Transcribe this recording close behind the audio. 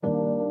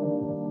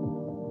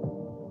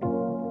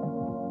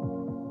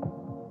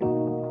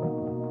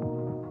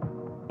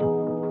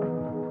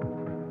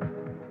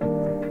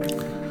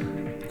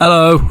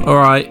Hello,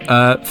 alright,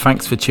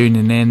 thanks for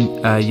tuning in.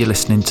 You're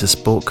listening to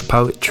Spork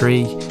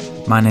Poetry.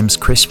 My name's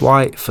Chris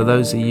White. For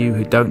those of you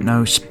who don't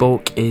know,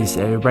 Spork is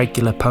a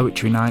regular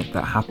poetry night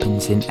that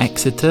happens in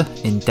Exeter,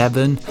 in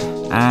Devon.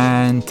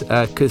 And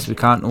because we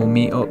can't all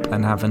meet up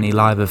and have any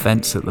live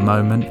events at the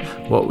moment,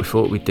 what we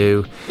thought we'd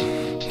do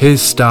is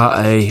start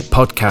a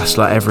podcast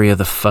like every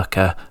other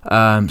fucker.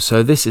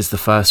 So this is the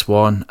first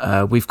one.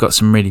 We've got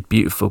some really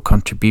beautiful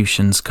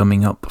contributions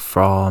coming up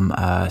from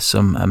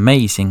some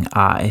amazing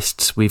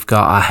artists. We've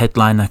got our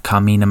headliner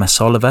Carmina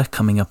Massolova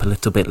coming up a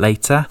little bit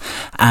later.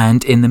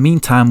 And in the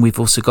meantime, we've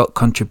also got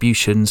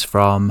contributions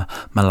from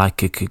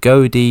Malika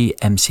Kugodi,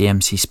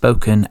 MC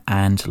Spoken,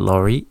 and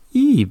Laurie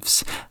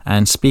Eves.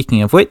 And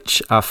speaking of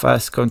which, our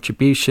first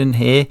contribution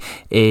here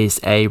is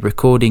a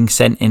recording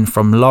sent in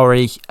from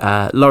Laurie.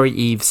 Laurie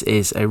Eves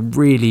is a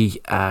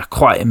really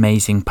quite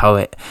amazing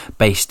poet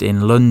based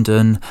in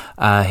London.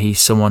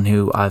 He's someone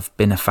who I've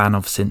been a fan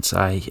of since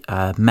I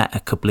met a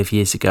couple of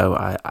years ago.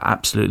 I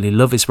absolutely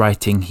love his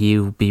writing.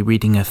 He'll be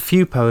reading a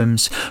few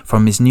poems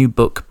from his new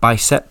book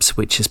Biceps,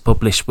 which is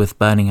published with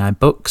Burning Eye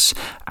Books.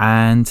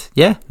 And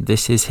yeah,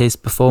 this is his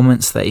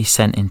performance that he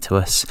sent in to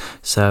us.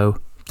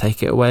 So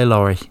take it away,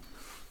 Laurie.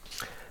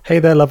 Hey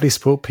there, lovely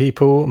sport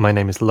people. My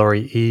name is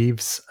Laurie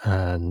Eves,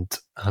 and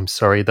I'm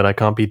sorry that I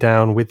can't be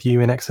down with you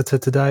in Exeter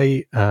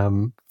today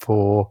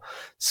for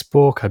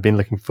Spork. I've been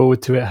looking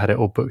forward to it, had it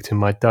all booked in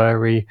my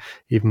diary,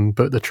 even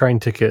booked the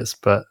train tickets,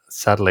 but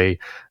sadly,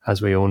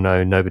 as we all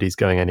know, nobody's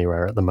going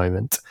anywhere at the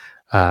moment.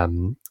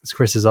 So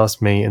Chris has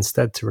asked me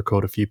instead to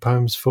record a few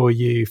poems for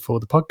you for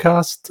the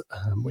podcast,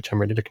 which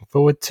I'm really looking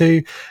forward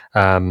to,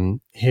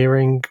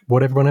 hearing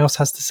what everyone else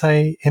has to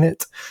say in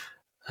it.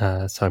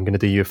 So I'm going to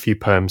do you a few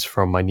poems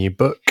from my new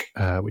book,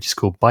 which is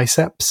called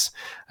Biceps.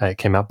 It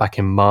came out back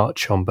in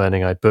March on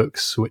Burning Eye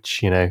Books,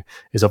 which,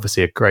 is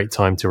obviously a great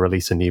time to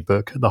release a new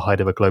book at the height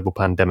of a global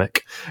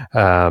pandemic.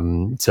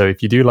 So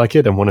if you do like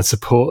it and want to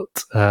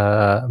support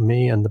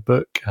me and the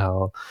book,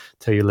 I'll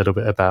tell you a little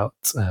bit about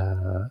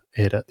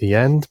it at the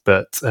end.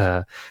 But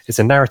it's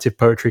a narrative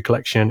poetry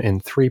collection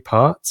in 3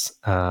 parts.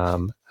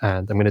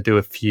 And I'm going to do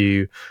a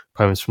few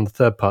poems from the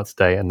 3rd part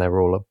today, and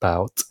they're all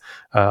about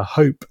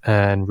hope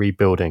and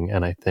rebuilding.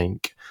 And I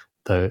think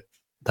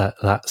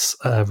that's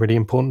a really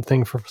important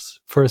thing for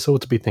us all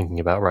to be thinking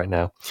about right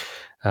now.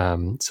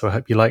 So I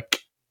hope you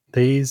like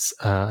these.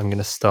 I'm going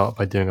to start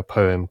by doing a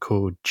poem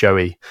called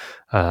Joey,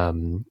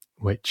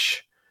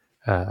 which,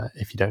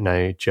 if you don't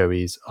know,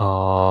 Joeys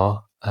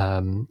are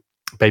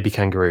baby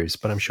kangaroos,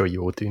 but I'm sure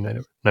you all do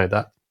know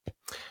that.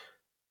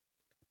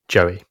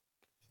 Joey.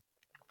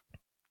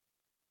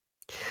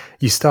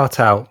 You start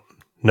out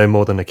no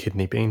more than a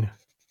kidney bean.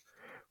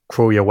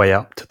 Crawl your way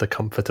up to the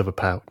comfort of a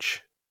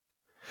pouch.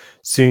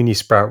 Soon you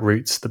sprout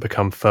roots that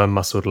become firm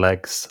muscled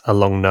legs, a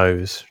long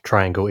nose,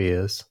 triangle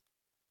ears.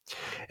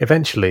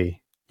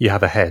 Eventually, you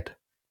have a head.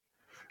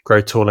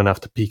 Grow tall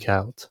enough to peek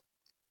out.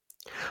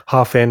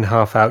 Half in,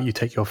 half out, you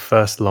take your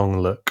first long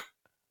look.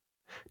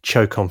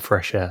 Choke on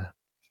fresh air.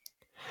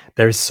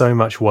 There is so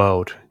much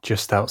world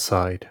just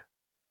outside.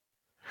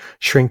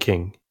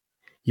 Shrinking,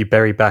 you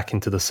bury back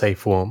into the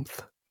safe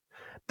warmth.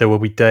 There will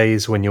be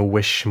days when you'll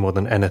wish more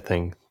than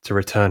anything to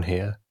return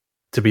here,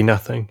 to be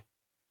nothing.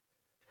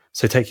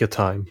 So take your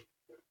time.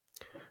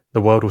 The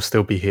world will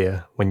still be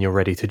here when you're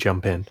ready to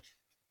jump in.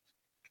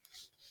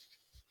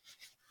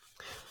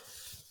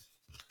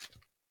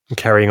 And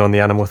carrying on the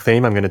animal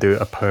theme, I'm going to do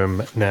a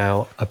poem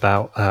now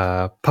about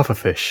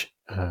pufferfish,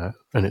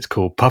 and it's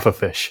called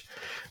Pufferfish.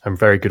 I'm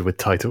very good with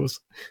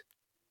titles.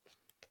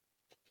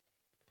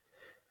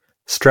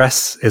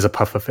 Stress is a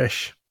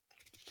pufferfish.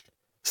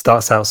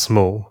 Starts out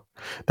small,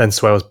 then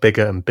swells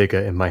bigger and bigger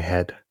in my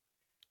head.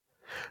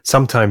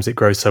 Sometimes it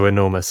grows so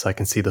enormous I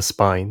can see the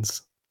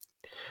spines.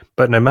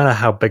 But no matter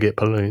how big it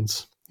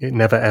balloons, it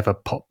never ever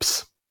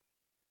pops.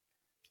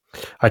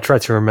 I try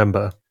to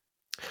remember.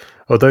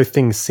 Although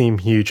things seem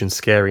huge and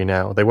scary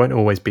now, they won't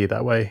always be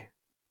that way.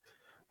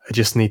 I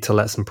just need to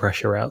let some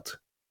pressure out.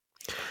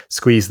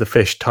 Squeeze the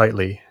fish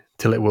tightly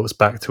till it wilts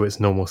back to its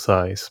normal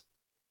size.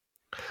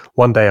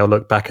 One day I'll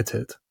look back at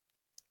it,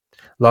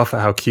 laugh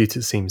at how cute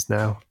it seems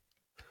now,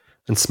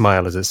 and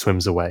smile as it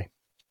swims away.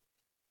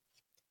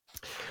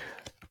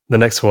 The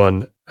next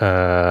one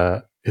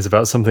is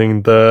about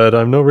something that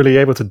I'm not really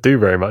able to do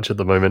very much at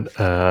the moment,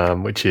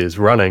 which is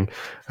running.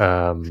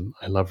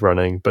 I love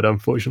running, but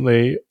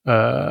unfortunately,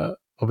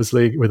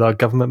 obviously with our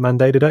government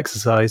mandated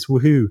exercise,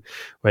 woohoo,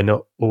 we're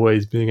not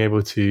always being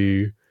able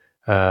to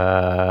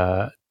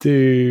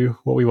do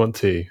what we want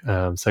to.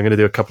 So I'm going to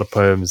do a couple of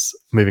poems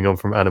moving on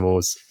from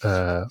animals,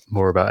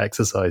 more about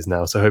exercise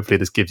now. So hopefully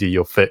this gives you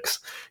your fix,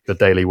 your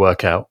daily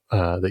workout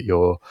that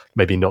you're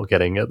maybe not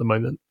getting at the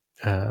moment.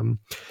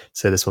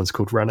 So this one's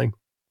called Running.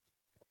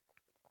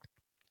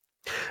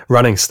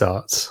 Running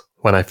starts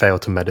when I fail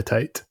to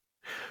meditate.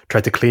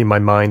 Try to clean my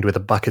mind with a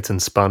bucket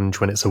and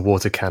sponge when it's a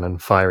water cannon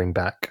firing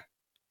back.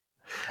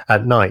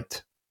 At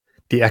night,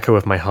 the echo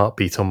of my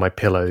heartbeat on my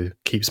pillow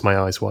keeps my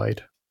eyes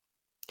wide.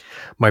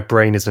 My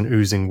brain is an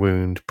oozing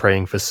wound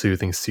praying for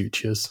soothing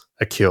sutures,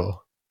 a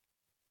cure.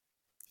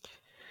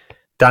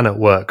 Dan at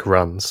work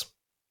runs.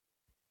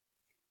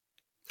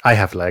 I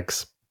have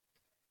legs.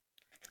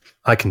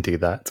 I can do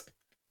that.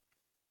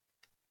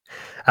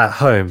 At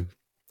home,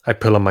 I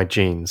pull on my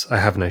jeans. I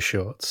have no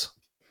shorts.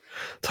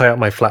 Tie up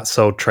my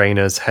flat-soled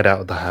trainers, head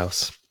out of the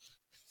house.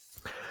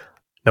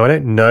 Now, I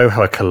don't know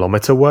how a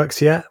kilometre works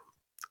yet.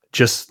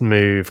 Just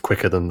move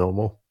quicker than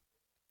normal.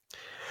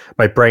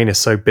 My brain is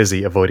so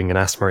busy avoiding an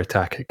asthma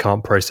attack, it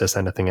can't process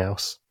anything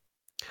else.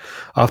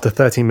 After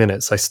 30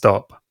 minutes, I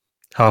stop,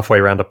 halfway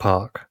round a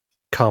park,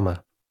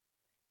 calmer.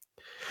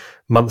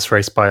 Months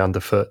race by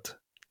underfoot,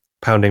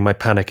 pounding my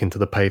panic into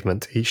the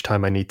pavement each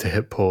time I need to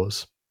hit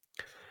pause.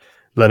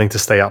 Learning to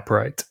stay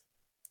upright,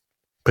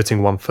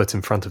 putting one foot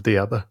in front of the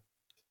other.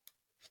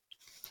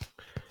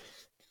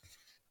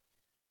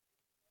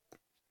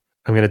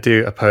 I'm going to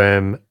do a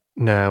poem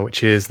now,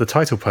 which is the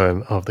title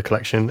poem of the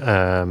collection.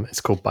 It's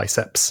called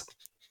Biceps,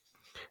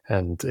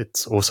 and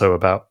it's also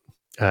about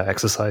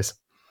exercise.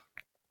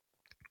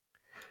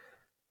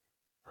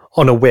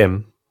 On a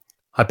whim,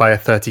 I buy a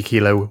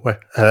 30-kilo...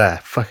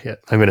 fuck it.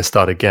 I'm going to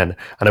start again,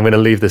 and I'm going to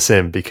leave this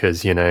in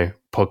because,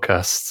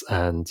 podcasts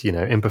and,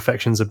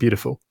 imperfections are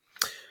beautiful.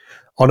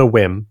 On a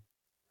whim,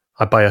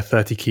 I buy a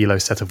 30-kilo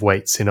set of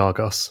weights in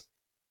Argos.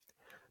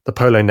 The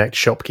polo-necked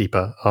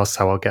shopkeeper asks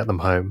how I'll get them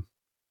home.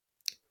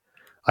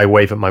 I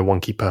wave at my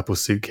wonky purple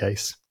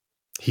suitcase.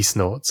 He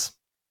snorts.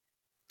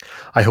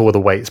 I haul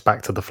the weights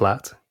back to the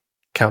flat.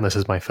 Count this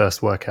as my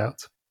first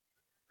workout.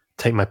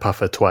 Take my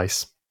puffer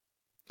twice.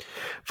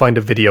 Find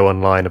a video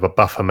online of a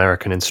buff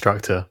American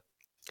instructor.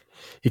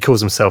 He calls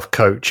himself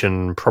coach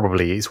and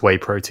probably eats whey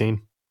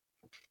protein.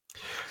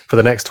 For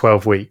the next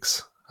 12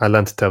 weeks, I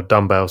learned to tell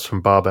dumbbells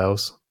from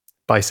barbells,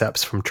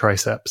 biceps from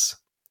triceps.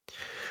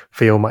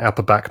 Feel my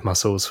upper back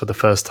muscles for the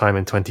first time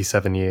in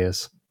 27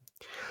 years.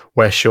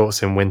 Wear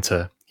shorts in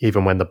winter,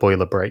 even when the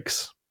boiler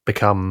breaks.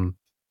 Become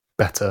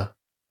better.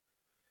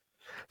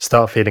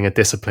 Start feeling a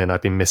discipline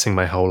I've been missing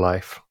my whole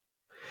life.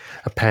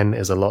 A pen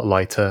is a lot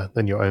lighter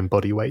than your own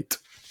body weight.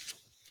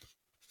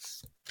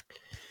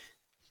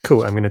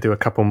 Cool, I'm going to do a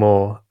couple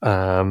more.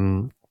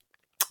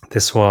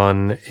 This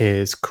one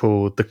is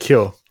called The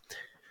Cure.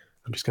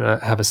 I'm just going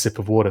to have a sip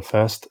of water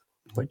first,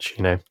 which,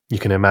 you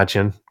can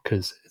imagine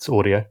because it's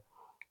audio.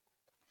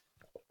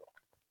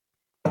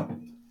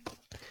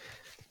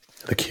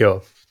 The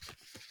Cure.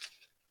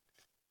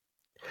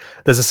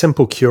 There's a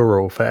simple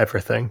cure-all for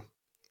everything.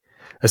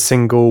 A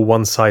single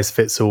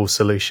one-size-fits-all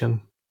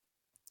solution.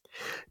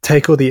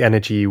 Take all the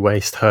energy you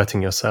waste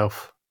hurting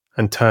yourself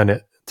and turn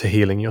it to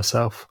healing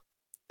yourself.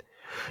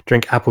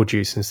 Drink apple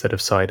juice instead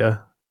of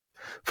cider.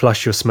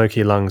 Flush your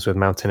smoky lungs with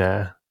mountain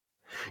air.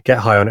 Get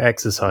high on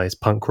exercise,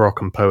 punk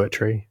rock and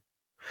poetry.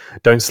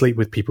 Don't sleep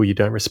with people you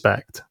don't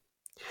respect.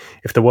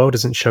 If the world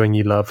isn't showing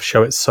you love,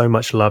 show it so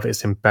much love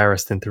it's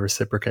embarrassed into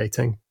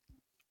reciprocating.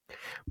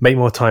 Make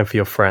more time for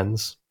your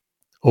friends.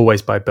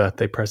 Always buy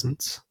birthday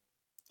presents.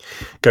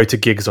 Go to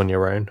gigs on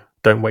your own.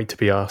 Don't wait to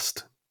be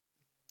asked.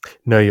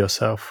 Know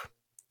yourself.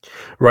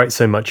 Write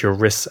so much your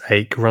wrists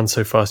ache. Run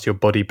so fast your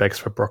body begs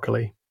for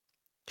broccoli.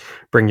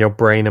 Bring your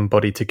brain and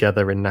body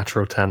together in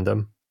natural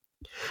tandem.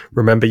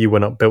 Remember you were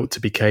not built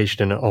to be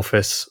caged in an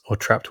office or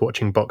trapped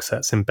watching box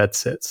sets in bed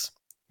sits.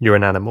 You're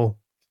an animal.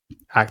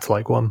 Act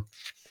like one.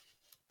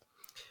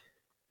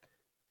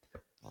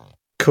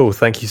 Cool,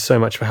 thank you so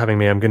much for having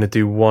me. I'm going to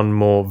do one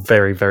more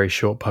very, very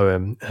short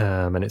poem,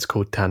 and it's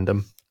called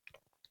Tandem.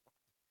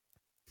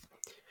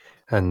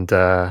 And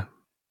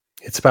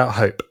it's about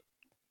hope.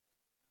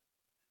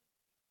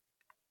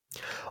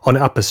 On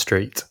Upper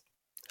Street,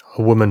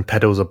 a woman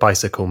pedals a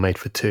bicycle made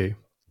for two.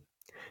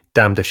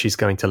 Damned if she's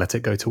going to let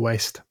it go to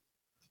waste.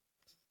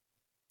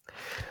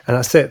 And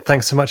that's it.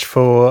 Thanks so much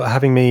for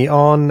having me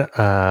on.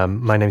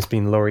 My name's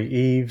been Laurie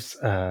Eves.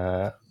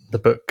 The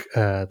book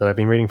that I've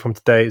been reading from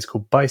today is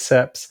called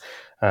Biceps.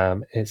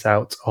 It's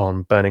out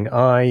on Burning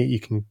Eye. You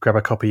can grab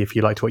a copy if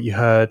you liked what you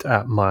heard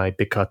at my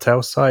Big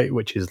Cartel site,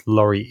 which is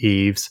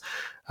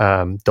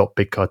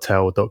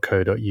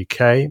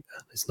laurieeves.bigcartel.co.uk.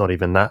 It's not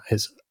even that.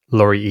 It's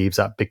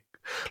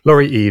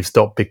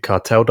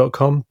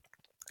laurieeves.bigcartel.com.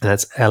 And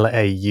that's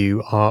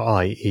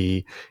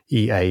LAURIEEAVES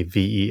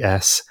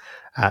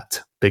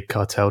at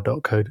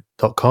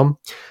bigcartel.co.com.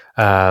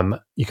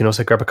 You can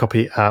also grab a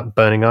copy at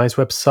Burning Eye's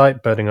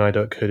website,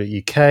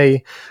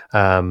 burningeye.co.uk,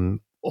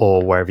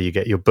 or wherever you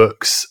get your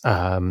books.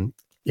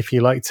 If you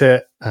liked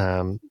it,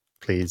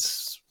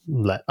 please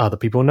let other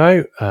people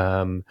know.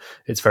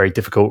 It's very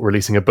difficult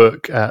releasing a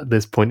book at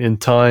this point in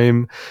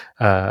time,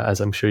 as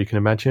I'm sure you can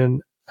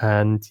imagine.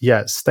 And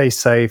yeah, stay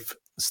safe,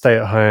 stay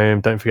at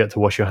home. Don't forget to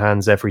wash your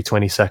hands every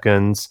 20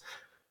 seconds.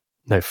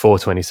 No, for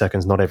 20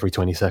 seconds, not every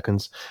 20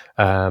 seconds.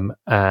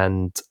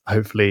 And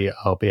hopefully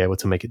I'll be able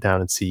to make it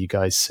down and see you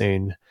guys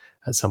soon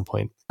at some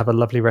point. Have a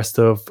lovely rest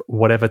of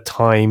whatever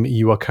time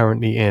you are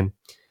currently in.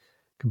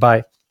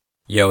 Goodbye.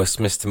 Yo, it's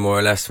Mr. More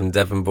or Less from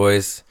Devon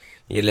Boys.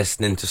 You're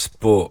listening to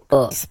Sport.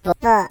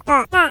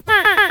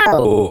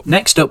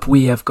 Next up,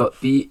 we have got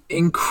the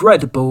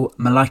incredible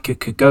Malaika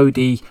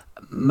Kagodi.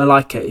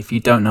 Malaika, if you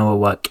don't know her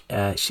work,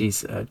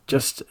 she's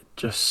just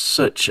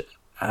such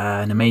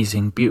an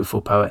amazing,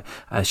 beautiful poet.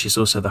 She's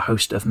also the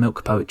host of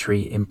Milk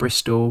Poetry in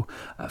Bristol.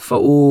 For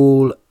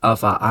all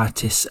of our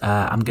artists,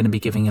 I'm going to be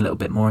giving a little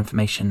bit more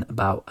information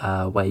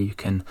about where you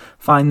can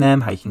find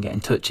them, how you can get in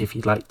touch if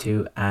you'd like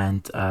to,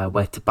 and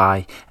where to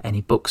buy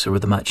any books or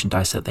other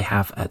merchandise that they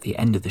have at the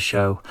end of the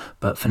show.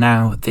 But for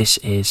now, this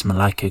is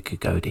Malaika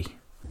Gugodi.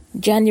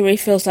 January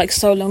feels like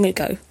so long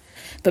ago,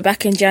 but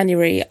back in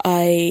January,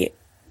 I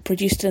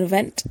produced an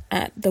event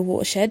at the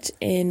Watershed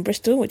in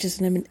Bristol, which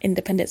is an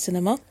independent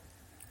cinema,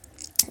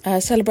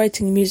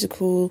 celebrating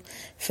musical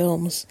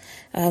films.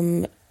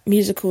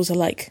 Musicals are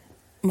like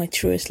my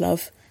truest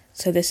love,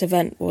 so this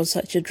event was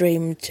such a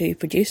dream to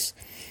produce.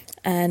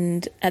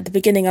 And at the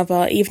beginning of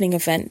our evening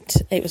event,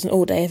 it was an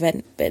all-day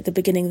event, but at the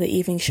beginning of the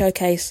evening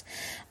showcase,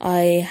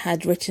 I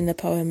had written a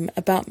poem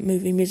about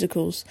movie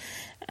musicals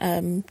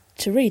to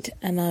read,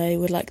 and I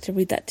would like to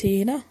read that to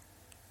you now.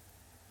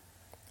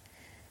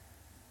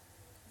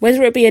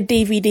 Whether it be a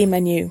DVD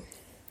menu,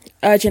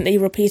 urgently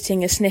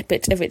repeating a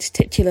snippet of its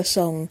titular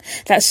song,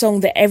 that song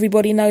that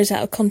everybody knows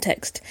out of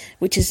context,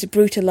 which is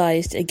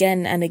brutalised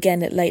again and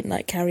again at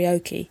late-night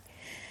karaoke.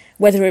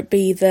 Whether it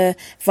be the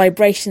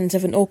vibrations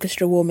of an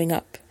orchestra warming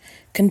up,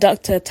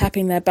 conductor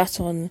tapping their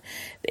baton,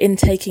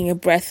 intaking a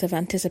breath of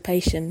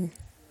anticipation,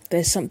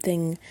 there's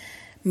something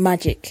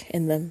magic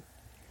in them.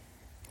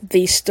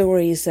 These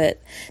stories that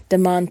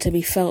demand to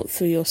be felt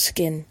through your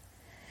skin.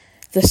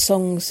 The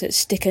songs that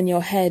stick in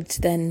your head,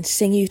 then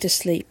sing you to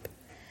sleep.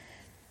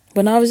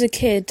 When I was a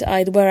kid,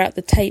 I'd wear out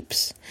the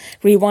tapes,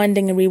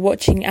 rewinding and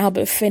rewatching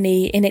Albert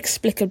Finney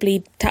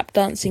inexplicably tap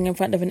dancing in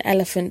front of an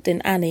elephant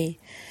in Annie.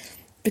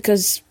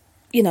 Because,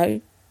 you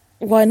know,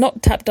 why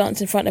not tap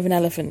dance in front of an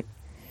elephant?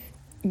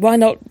 Why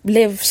not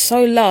live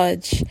so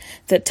large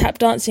that tap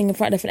dancing in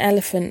front of an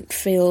elephant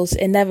feels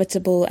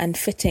inevitable and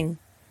fitting?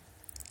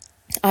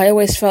 I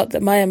always felt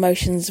that my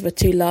emotions were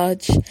too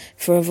large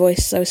for a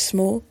voice so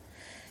small.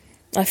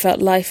 I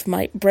felt life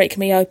might break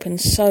me open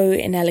so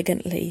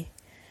inelegantly.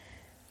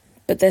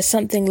 But there's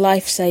something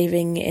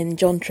life-saving in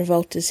John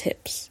Travolta's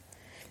hips.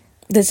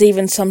 There's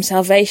even some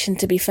salvation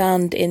to be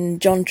found in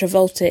John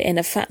Travolta in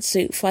a fat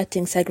suit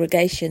fighting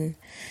segregation.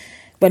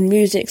 When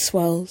music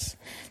swells,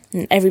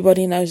 and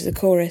everybody knows the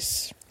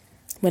chorus.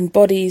 When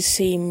bodies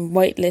seem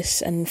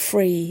weightless and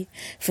free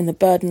from the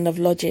burden of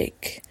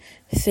logic,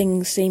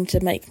 things seem to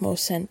make more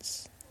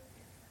sense.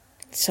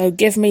 So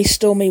give me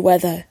stormy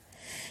weather.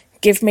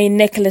 Give me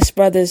Nicholas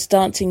Brothers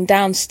dancing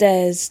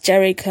downstairs,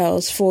 Jerry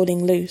curls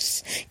falling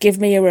loose. Give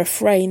me a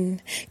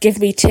refrain. Give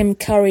me Tim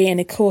Curry in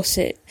a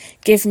corset.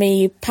 Give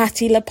me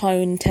Patti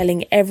LuPone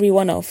telling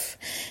everyone off.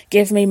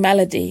 Give me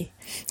melody.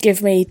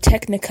 Give me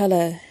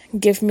Technicolor.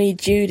 Give me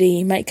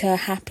Judy, make her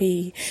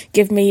happy.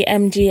 Give me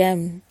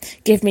MGM.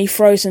 Give me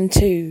Frozen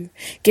 2.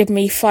 Give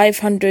me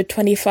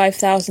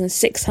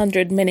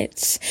 525,600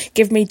 minutes.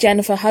 Give me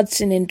Jennifer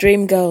Hudson in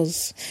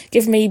Dreamgirls.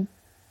 Give me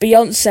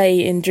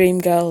Beyonce in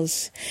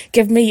Dreamgirls.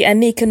 Give me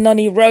Anika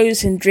Noni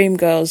Rose in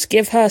Dreamgirls.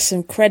 Give her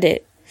some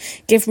credit.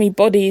 Give me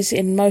Bodies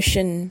in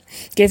Motion.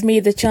 Give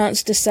me the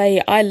chance to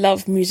say I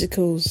love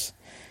musicals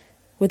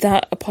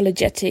without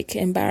apologetic,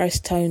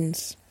 embarrassed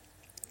tones.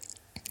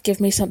 Give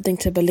me something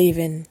to believe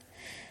in,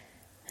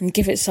 and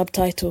give it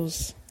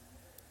subtitles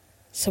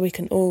so we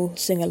can all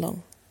sing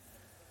along.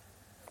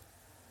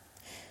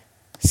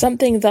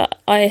 Something that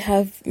I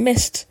have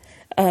missed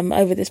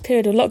over this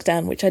period of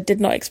lockdown, which I did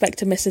not expect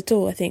to miss at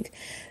all. I think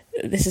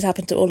this has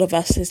happened to all of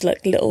us, is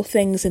like little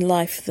things in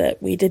life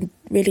that we didn't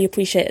really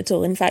appreciate at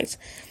all. In fact,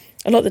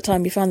 a lot of the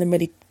time we found them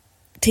really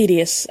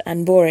tedious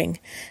and boring,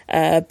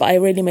 but I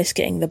really miss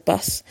getting the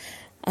bus.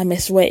 I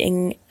miss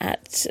waiting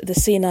at the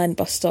C9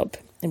 bus stop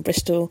in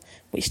Bristol,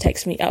 which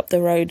takes me up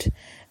the road,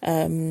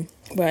 where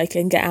I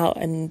can get out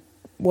and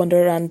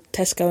wander around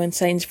Tesco and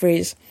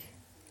Sainsbury's,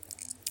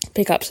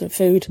 pick up some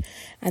food,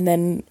 and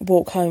then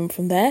walk home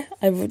from there.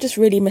 I just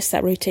really miss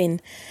that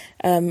routine.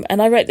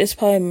 And I wrote this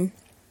poem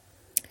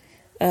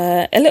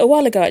a little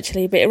while ago,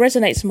 actually, but it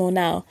resonates more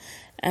now.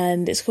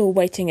 And it's called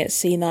Waiting at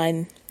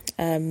C9.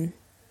 And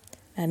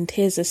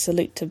here's a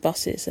salute to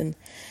buses and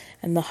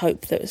the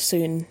hope that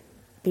soon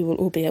we will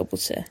all be able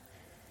to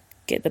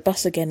get the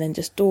bus again and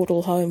just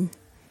dawdle home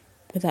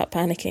without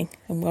panicking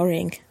and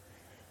worrying.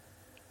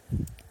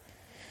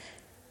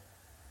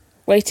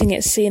 Waiting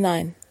at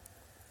C9.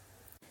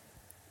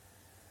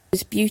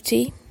 There's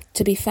beauty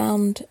to be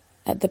found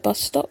at the bus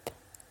stop,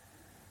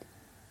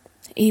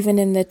 even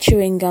in the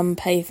chewing gum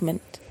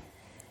pavement,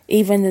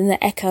 even in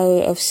the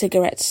echo of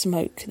cigarette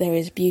smoke. There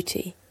is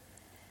beauty.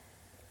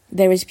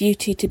 There is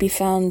beauty to be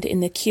found in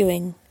the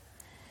queuing,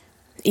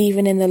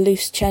 even in the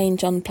loose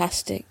change on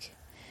plastic,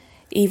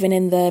 even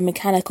in the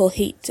mechanical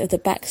heat of the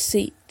back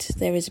seat.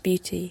 There is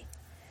beauty,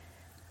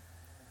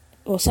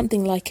 or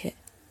something like it.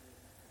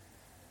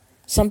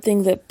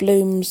 Something that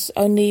blooms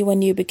only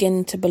when you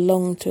begin to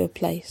belong to a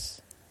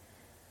place,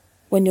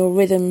 when your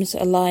rhythms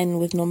align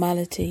with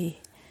normality.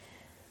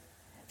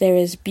 There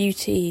is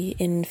beauty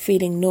in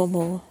feeling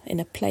normal in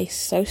a place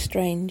so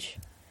strange,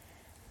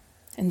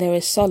 and there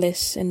is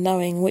solace in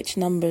knowing which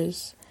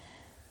numbers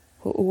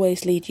will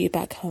always lead you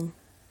back home.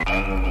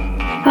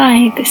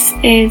 Hi, this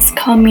is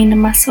Carmina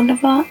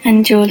Masolova,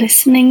 and you're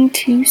listening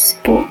to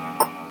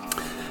Spork.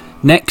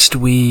 Next,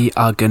 we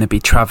are going to be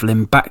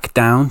travelling back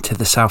down to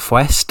the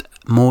southwest,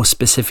 more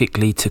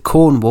specifically to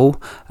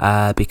Cornwall,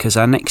 because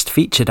our next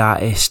featured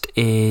artist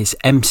is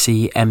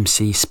MC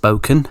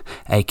Spoken,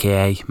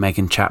 aka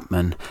Megan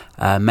Chapman.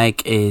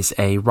 Meg is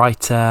a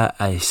writer,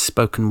 a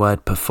spoken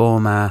word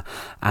performer,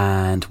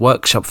 and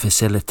workshop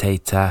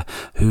facilitator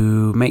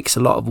who makes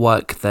a lot of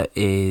work that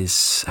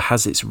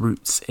has its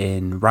roots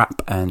in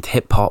rap and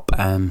hip hop.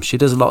 She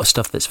does a lot of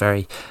stuff that's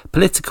very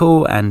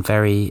political and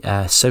very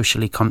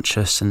socially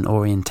conscious and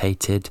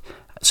orientated.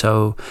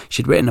 So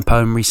she'd written a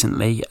poem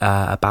recently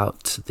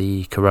about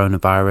the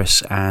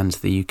coronavirus and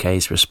the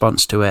UK's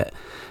response to it,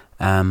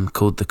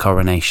 called The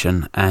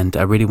Coronation, and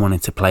I really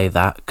wanted to play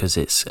that because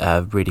it's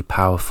a really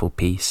powerful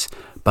piece.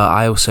 But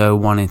I also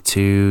wanted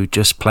to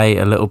just play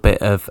a little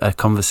bit of a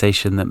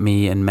conversation that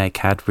me and Meg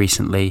had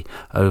recently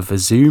over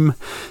Zoom.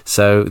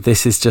 So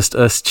this is just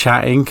us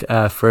chatting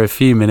for a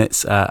few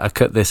minutes. I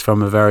cut this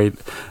from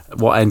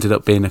what ended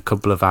up being a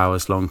couple of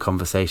hours long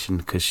conversation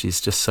because she's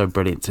just so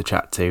brilliant to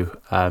chat to.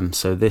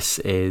 So this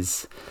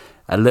is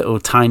a little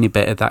tiny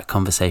bit of that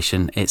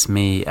conversation. It's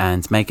me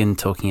and Megan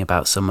talking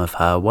about some of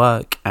her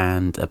work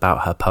and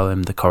about her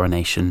poem, The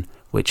Coronation,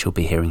 which you'll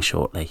be hearing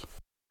shortly.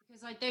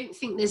 I don't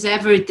think there's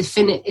ever a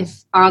definitive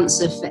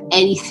answer for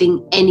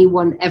anything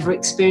anyone ever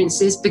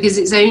experiences, because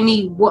it's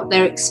only what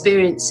they're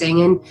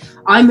experiencing, and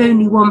I'm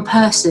only one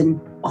person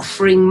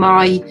offering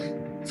my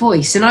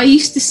voice. And I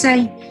used to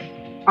say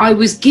I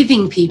was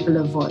giving people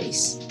a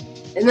voice,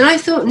 and then I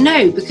thought,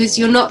 no, because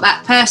you're not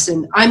that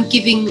person. I'm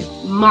giving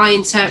my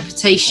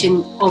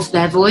interpretation of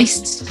their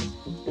voice.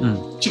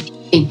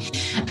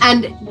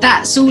 And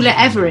that's all it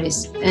ever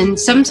is. And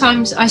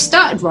sometimes I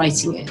started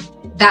writing it,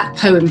 that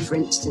poem, for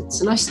instance,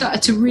 and I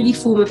started to really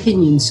form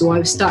opinions. So I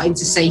was starting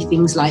to say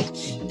things like,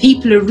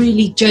 people are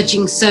really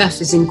judging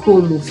surfers in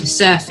Cornwall for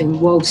surfing,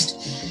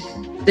 whilst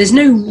there's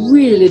no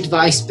real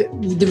advice, but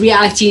the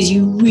reality is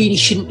you really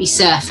shouldn't be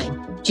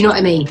surfing. Do you know what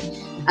I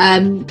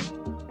mean?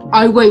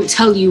 I won't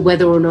tell you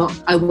whether or not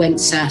I went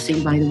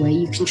surfing, by the way.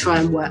 You can try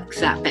and work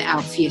that bit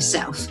out for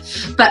yourself.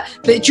 But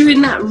during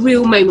that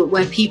real moment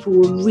where people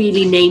were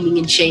really naming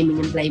and shaming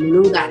and blaming,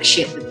 all that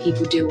shit that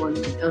people do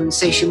on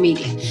social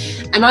media,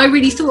 and I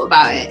really thought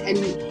about it,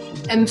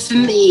 and for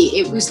me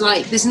it was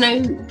like there's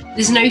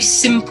no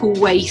simple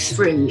way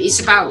through. It's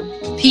about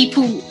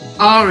people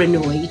are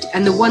annoyed,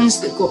 and the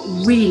ones that got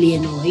really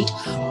annoyed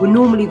were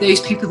normally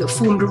those people that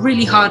formed a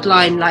really hard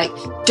line, like,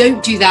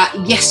 don't do that,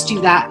 yes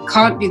do that,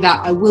 can't do that,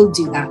 I will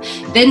do that.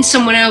 Then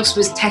someone else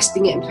was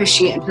testing it and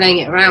pushing it and playing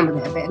it around with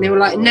it a bit, and they were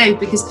like, no,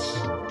 because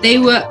they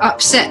were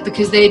upset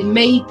because they had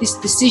made this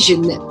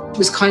decision that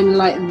was kind of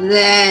like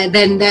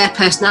their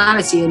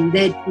personality, and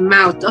they'd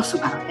mouthed off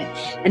about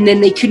it, and then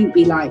they couldn't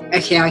be like,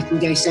 okay, I can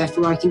go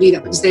surfing, I can do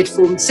that, because they'd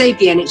formed Save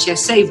the NHS,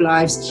 Save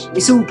Lives,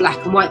 it's all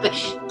black and white.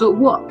 But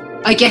what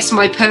I guess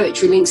my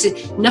poetry links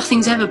it,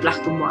 nothing's ever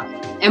black and white,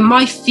 and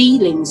my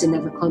feelings are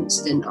never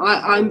constant.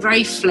 I'm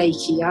very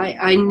flaky.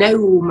 I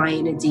know all my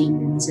inner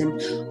demons, and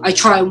I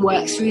try and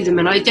work through them,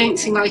 and I don't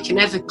think I can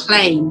ever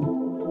claim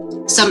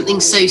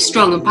something so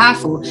strong and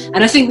powerful.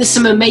 And I think there's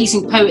some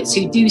amazing poets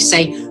who do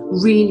say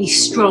really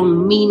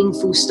strong,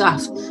 meaningful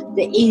stuff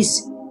that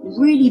is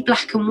really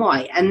black and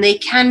white, and they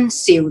can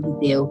seal the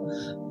deal.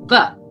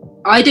 But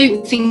I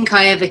don't think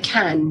I ever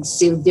can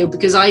seal the deal,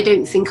 because I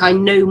don't think I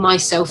know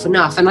myself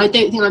enough, and I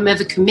don't think I'm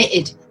ever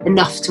committed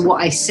enough to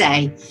what I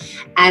say,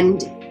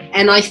 and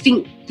I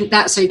think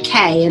that's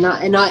okay, and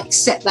I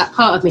accept that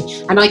part of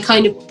me, and I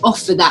kind of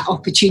offer that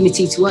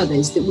opportunity to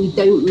others, that we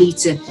don't need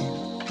to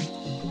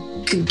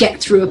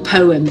get through a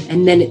poem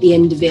and then at the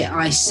end of it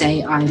I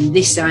say I'm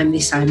this, I'm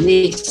this, I'm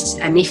this,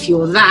 and if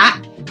you're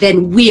that,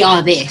 then we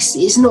are this.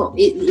 It's not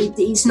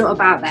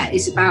about that.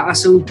 It's about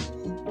us all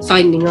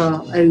finding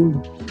our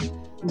own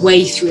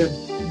way through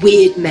a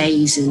weird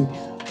maze and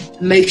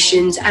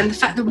emotions, and the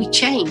fact that we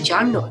change.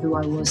 I'm not who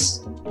I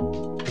was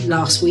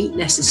last week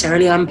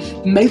necessarily. I'm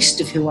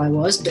most of who I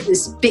was, but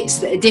there's bits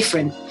that are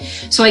different.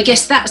 So I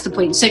guess that's the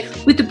point. So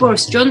with the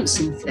Boris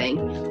Johnson thing,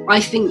 I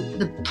think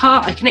the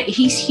part I connect,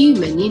 he's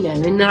human, you know,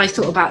 and then I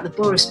thought about the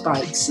Boris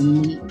bikes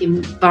and the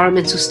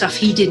environmental stuff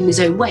he did in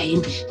his own way,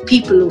 and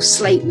people will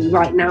slate me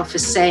right now for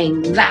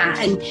saying that,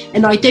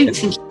 and I don't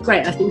think it's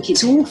great. I think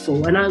it's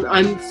awful, and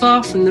I'm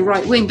far from the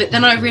right wing. But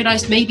then I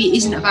realised maybe it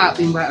isn't about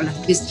being right or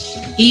left, because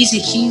he's a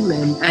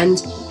human,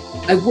 and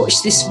I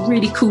watched this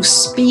really cool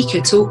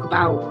speaker talk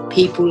about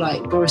people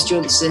like Boris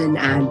Johnson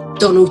and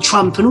Donald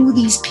Trump and all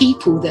these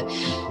people that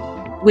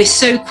we're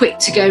so quick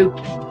to go,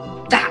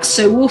 that's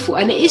so awful.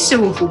 And it is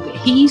so awful, but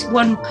he's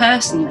one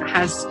person that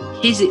has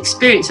his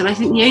experience. And I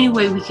think the only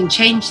way we can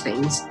change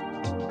things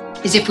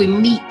is if we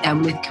meet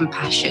them with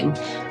compassion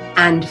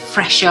and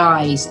fresh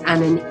eyes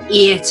and an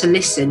ear to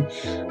listen.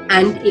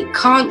 And it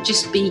can't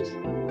just be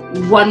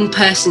one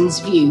person's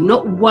view.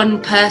 Not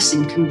one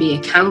person can be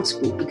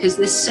accountable, because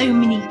there's so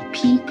many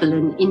people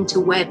and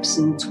interwebs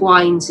and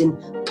twines and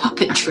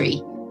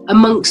puppetry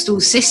amongst all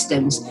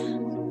systems.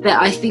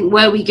 But I think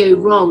where we go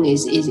wrong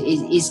is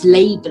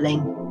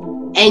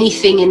labelling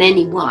anything and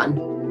anyone.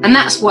 And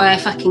that's why I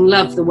fucking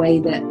love the way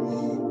that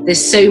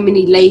there's so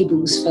many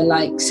labels for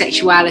like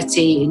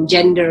sexuality and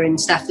gender and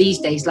stuff these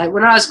days. Like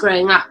when I was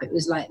growing up, it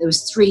was like there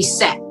was 3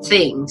 set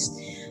things.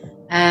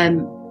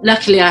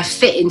 Luckily I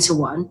fit into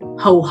one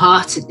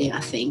wholeheartedly,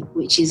 I think,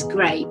 which is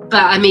great.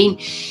 But I mean,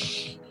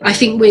 I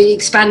think we're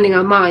expanding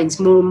our minds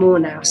more and more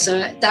now. So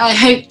I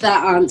hope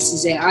that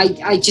answers it.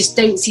 I just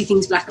don't see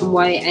things black and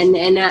white.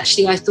 And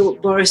actually I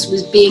thought Boris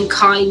was being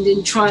kind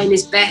and trying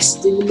his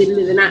best in the middle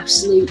of an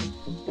absolute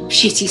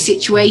shitty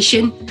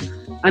situation.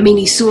 I mean,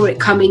 he saw it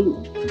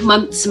coming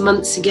months and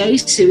months ago,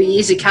 so he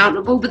is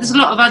accountable. But there's a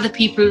lot of other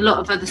people, a lot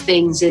of other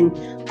things. And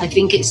I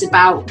think it's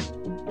about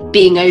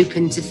being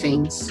open to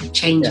things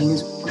changing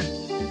as well.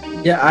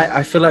 Yeah,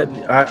 I feel like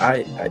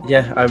I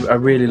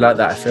really like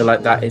that. I feel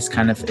like that is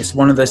kind of, it's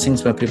one of those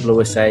things where people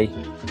always say,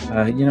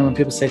 when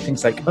people say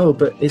things like, oh,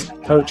 but is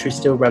poetry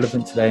still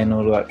relevant today and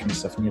all of that kind of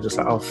stuff, and you're just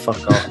like, oh,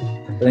 fuck off.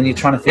 But then you're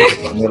trying to think of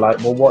it and you're like,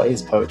 well, what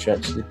is poetry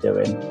actually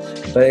doing?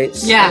 But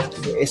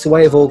it's a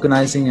way of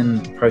organising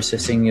and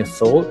processing your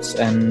thoughts,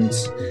 and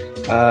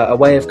a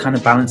way of kind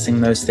of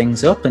balancing those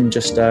things up, and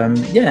just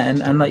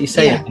and like you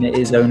say, and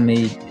it's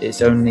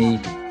only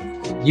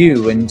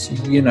you, and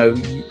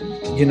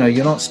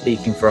you're not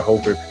speaking for a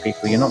whole group of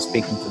people. You're not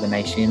speaking for the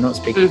nation. You're not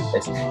speaking for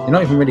this. You're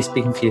not even really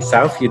speaking for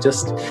yourself. You're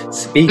just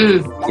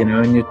speaking,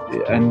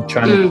 and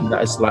trying to do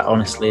that as like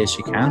honestly as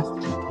you can.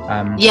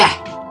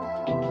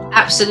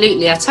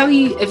 Absolutely. I tell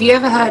you, have you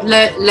ever heard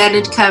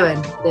Leonard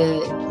Cohen?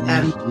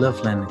 Love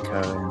Leonard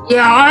Cohen.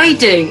 Yeah, I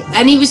do.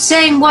 And he was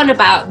saying one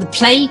about the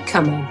plague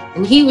coming,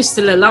 and he was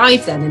still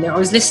alive then. And I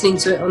was listening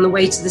to it on the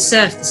way to the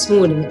surf this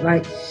morning at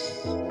like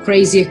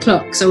crazy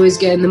o'clock. So I always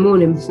go in the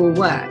morning before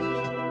work.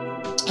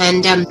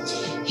 And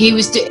he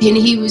was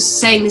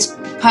saying this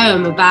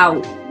poem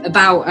about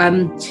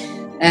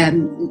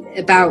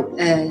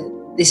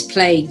this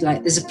plague,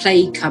 like there's a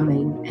plague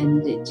coming,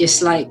 and it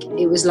was like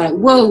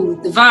whoa,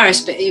 the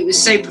virus, but it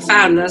was so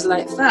profound. And I was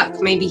like, fuck,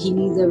 maybe he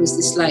knew there was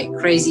this like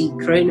crazy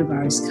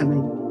coronavirus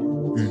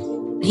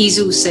coming. He's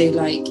also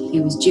like, he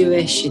was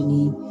Jewish, and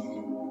he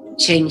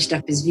changed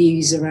up his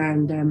views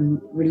around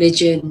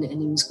religion,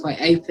 and he was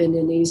quite open,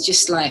 and he was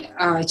just like,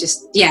 I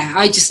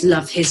just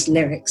love his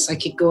lyrics. I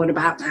could go on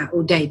about that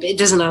all day, but it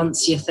doesn't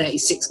answer your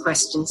 36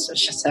 questions, so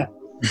shut up.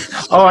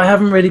 Oh, I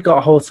haven't really got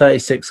a whole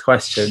 36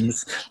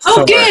 questions.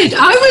 Oh, good.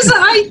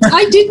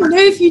 I didn't know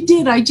if you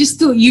did. I just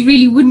thought you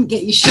really wouldn't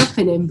get your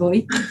shopping in,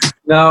 boy.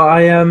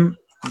 No,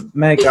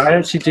 Meg, I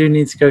actually do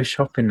need to go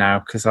shopping now,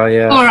 because all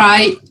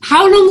right.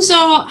 How long's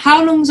our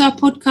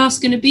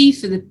podcast going to be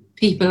for the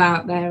people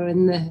out there?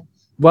 And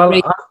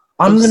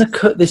I'm going to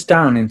cut this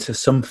down into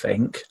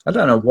something. I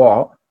don't know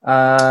what.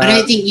 I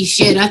don't think you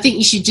should. I think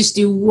you should just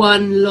do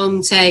one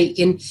long take,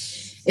 and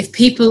if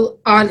people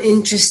aren't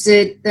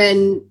interested,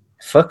 then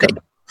fuck them.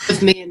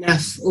 Love me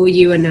enough or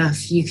you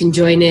enough, you can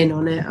join in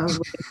on it.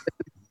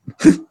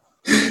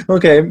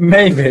 Okay,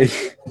 maybe.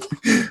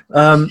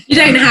 You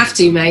don't have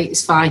to, mate.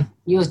 It's fine.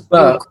 Your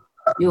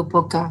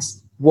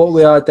podcast. What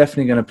we are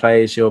definitely going to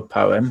play is your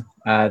poem,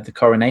 The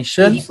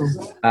Coronation.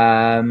 Beautiful.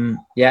 And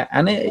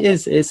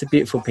it's a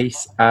beautiful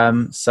piece.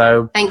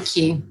 So thank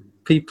you,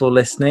 people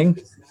listening.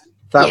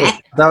 That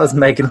was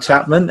Megan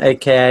Chapman,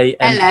 aka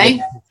hello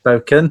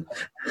Spoken.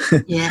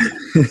 Yeah.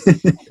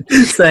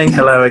 Saying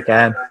hello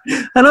again,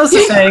 and also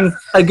saying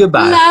a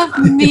goodbye.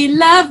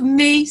 Love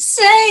me,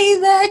 say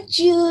that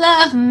you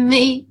love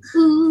me.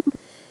 Ooh.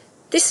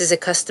 This is a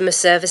customer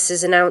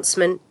services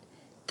announcement.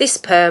 This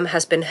poem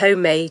has been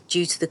homemade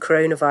due to the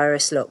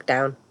coronavirus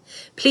lockdown.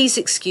 Please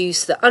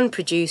excuse the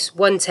unproduced,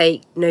 one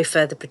take, no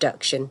further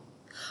production.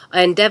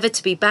 I endeavour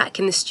to be back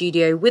in the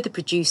studio with the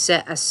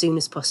producer as soon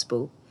as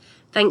possible.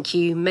 Thank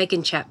you,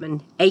 Megan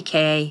Chapman,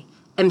 aka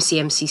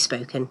MCMC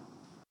Spoken.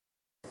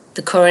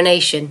 The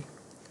Coronation.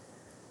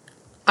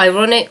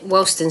 Ironic,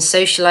 whilst in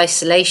social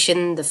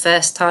isolation, the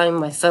first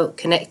time I felt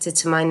connected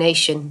to my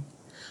nation.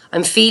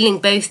 I'm feeling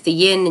both the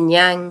yin and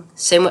yang,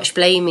 so much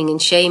blaming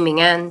and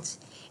shaming, and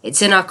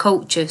it's in our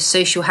culture,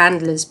 social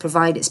handlers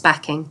provide its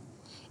backing.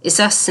 It's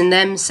us and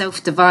them,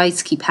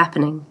 self-divides keep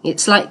happening.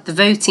 It's like the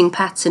voting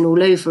pattern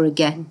all over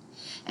again.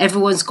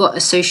 Everyone's got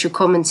a social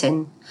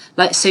commenting,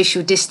 like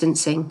social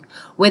distancing,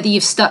 whether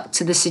you've stuck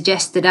to the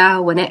suggested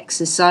hour when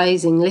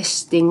exercising,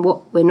 listing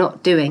what we're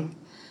not doing.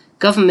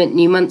 Government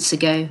knew months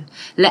ago.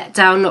 Let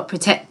down, not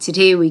protected,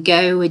 here we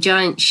go. A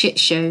giant shit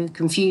show.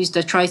 Confused,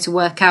 I try to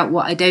work out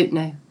what I don't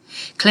know.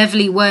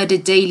 Cleverly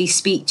worded daily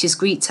speeches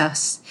greet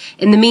us.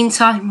 In the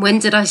meantime, when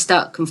did I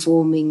start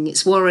conforming?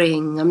 It's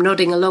worrying. I'm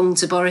nodding along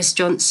to Boris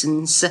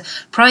Johnson,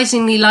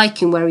 surprisingly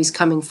liking where he's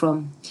coming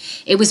from.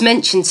 It was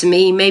mentioned to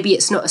me, maybe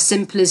it's not as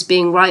simple as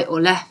being right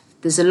or left.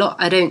 There's a lot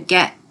I don't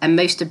get, and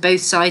most of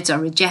both sides I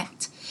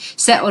reject.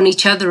 Set on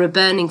each other a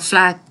burning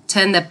flag,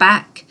 turn their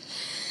back.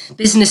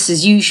 Business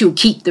as usual,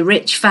 keep the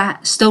rich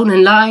fat.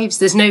 Stolen lives,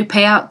 there's no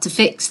payout to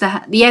fix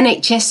that. The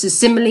NHS is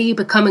similarly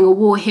becoming a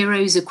war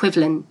hero's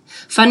equivalent.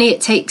 Funny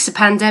it takes a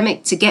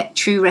pandemic to get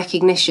true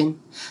recognition.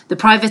 The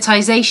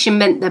privatisation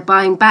meant they're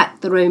buying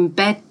back their own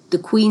bed. The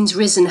Queen's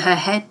risen her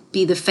head,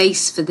 be the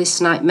face for this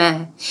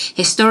nightmare.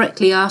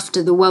 Historically,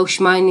 after the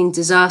Welsh mining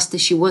disaster,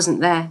 she wasn't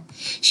there.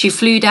 She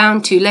flew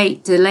down too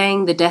late,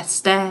 delaying the death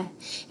stare.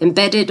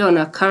 Embedded on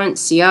our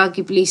currency,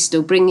 arguably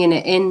still bringing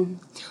it in.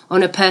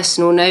 On a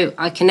personal note,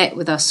 I connect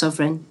with our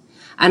sovereign.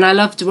 And I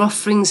loved her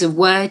offerings of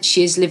words,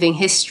 she is living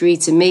history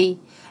to me.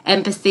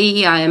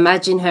 Empathy, I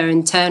imagine her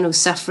internal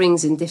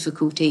sufferings and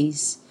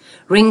difficulties.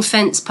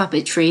 Ring-fence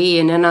puppetry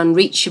in an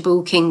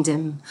unreachable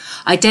kingdom.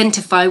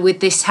 Identify with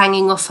this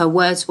hanging off her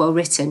words well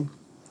written.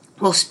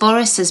 Whilst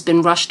Boris has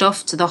been rushed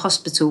off to the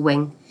hospital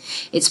wing.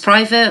 It's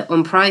private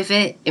on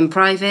private, in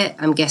private,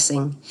 I'm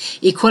guessing.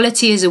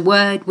 Equality is a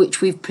word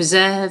which we've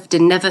preserved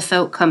and never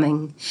felt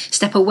coming.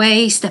 Step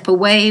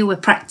away, we're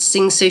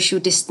practicing social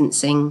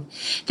distancing.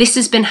 This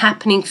has been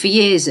happening for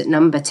years at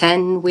number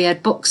 10. We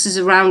had boxes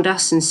around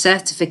us and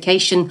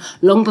certification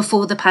long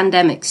before the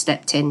pandemic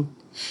stepped in.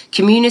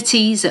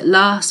 Communities at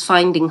last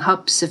finding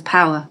hubs of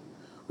power.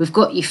 We've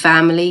got you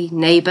family,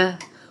 neighbour.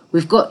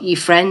 We've got you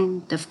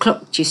friend. I've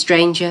clocked you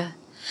stranger.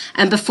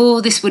 And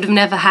before this would have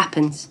never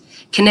happened.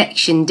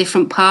 Connection,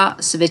 different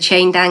parts of a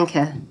chained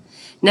anchor.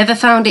 Never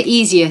found it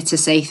easier to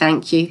say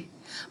thank you.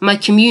 My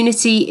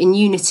community in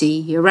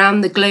unity,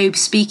 around the globe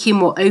speaking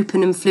more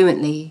open and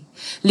fluently.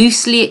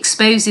 Loosely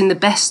exposing the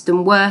best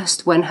and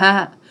worst when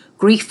hurt.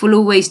 Grief will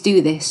always do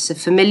this, a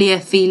familiar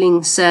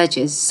feeling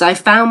surges. I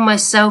found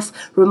myself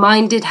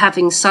reminded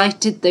having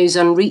cited those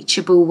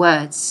unreachable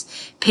words.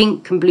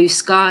 Pink and blue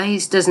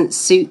skies doesn't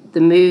suit the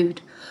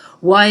mood.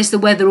 Why is the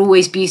weather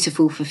always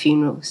beautiful for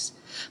funerals?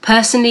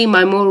 Personally,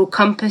 my moral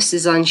compass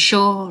is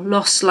unsure,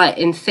 lost like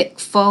in thick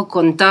fog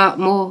on dark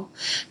moor.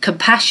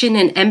 Compassion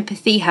and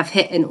empathy have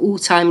hit an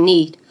all-time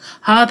need.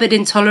 Harboured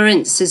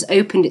intolerance has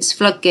opened its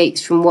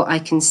floodgates from what I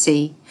can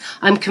see.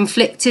 I'm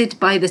conflicted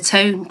by the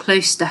tone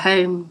close to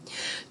home.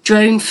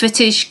 Drone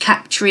footage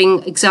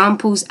capturing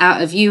examples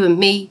out of you and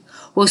me.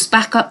 Whilst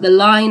back up the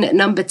line at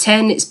number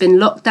 10, it's been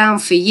locked down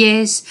for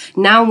years.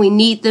 Now we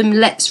need them,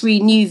 let's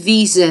renew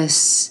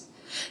visas.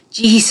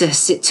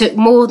 Jesus, it took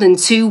more than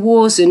 2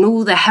 wars and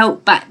all the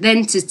help back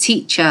then to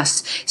teach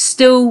us.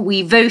 Still,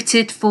 we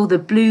voted for the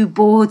blue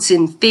boards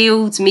in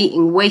fields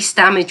meeting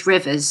waste-damaged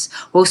rivers,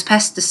 whilst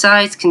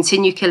pesticides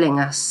continue killing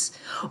us.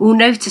 All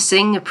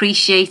noticing,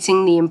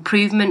 appreciating the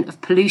improvement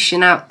of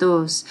pollution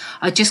outdoors.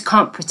 I just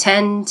can't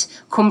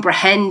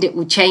comprehend it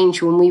will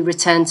change when we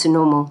return to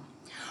normal.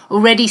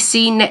 Already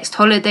seen next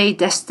holiday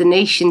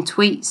destination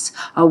tweets.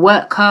 I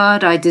work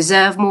hard, I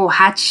deserve more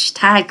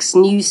hashtags,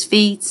 news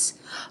feeds.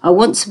 I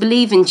want to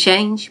believe in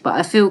change, but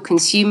I feel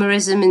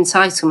consumerism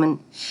entitlement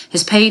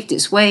has paved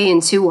its way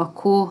into our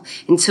core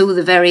until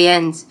the very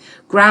end.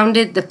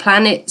 Grounded, the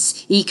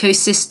planet's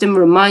ecosystem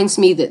reminds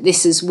me that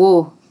this is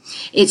war.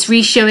 It's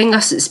re-showing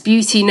us its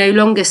beauty, no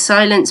longer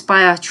silenced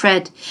by our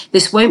tread.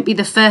 This won't be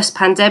the first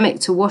pandemic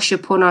to wash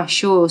upon our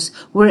shores.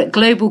 We're at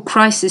global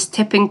crisis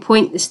tipping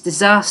point. This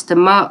disaster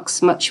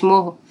marks much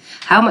more.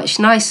 How much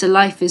nicer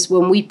life is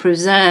when we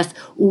preserve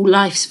all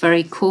life's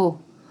very core.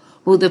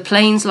 Will the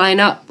planes line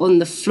up on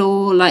the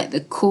floor like the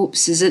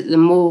corpses at the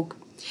morgue?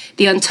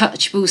 The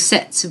untouchable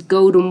sets of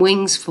golden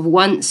wings for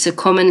once are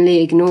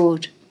commonly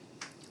ignored.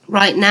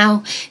 Right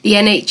now, the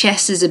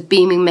NHS is a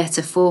beaming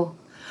metaphor.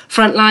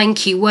 Frontline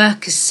key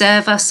workers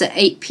serve us at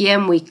 8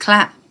 p.m. We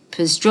clap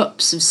as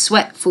drops of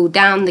sweat fall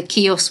down the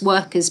kiosk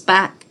workers'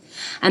 back.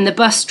 And the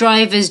bus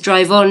drivers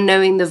drive on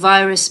knowing the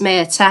virus may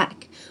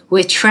attack.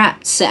 We're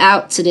trapped, set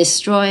out to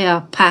destroy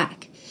our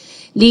pack.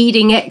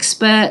 Leading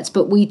experts,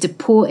 but we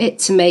deport it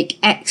to make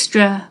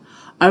extra.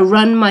 I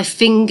run my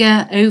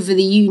finger over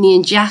the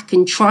Union Jack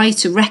and try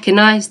to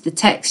recognise the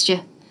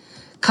texture.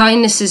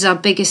 Kindness is our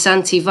biggest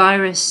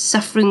antivirus.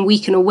 Suffering we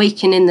can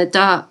awaken in the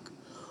dark.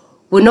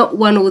 We're not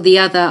one or the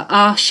other.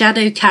 Our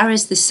shadow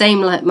carries the same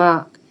light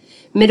mark.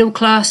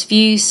 Middle-class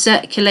views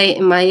circulate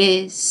in my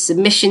ears.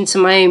 Submission to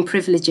my own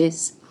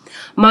privileges.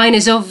 Mine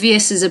is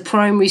obvious as a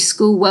primary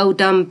school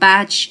well-done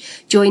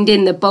badge. Joined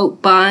in the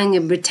bulk buying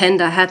and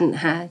pretend I hadn't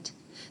had.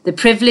 The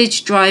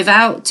privileged drive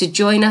out to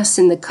join us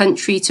in the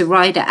country to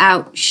ride it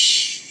out.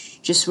 Shh,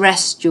 just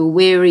rest your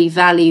weary,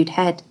 valued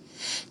head.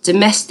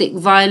 Domestic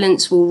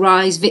violence will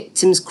rise,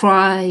 victims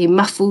cry,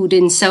 muffled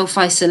in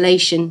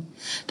self-isolation.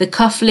 The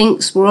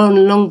cufflinks were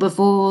on long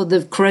before the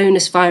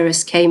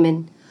coronavirus came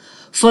in.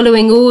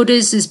 Following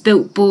orders has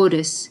built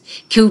borders.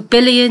 Killed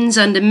billions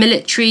under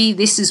military,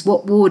 this is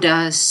what war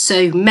does.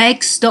 So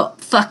Meg, stop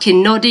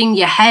fucking nodding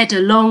your head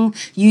along,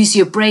 use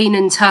your brain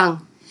and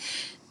tongue.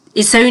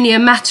 It's only a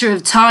matter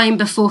of time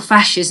before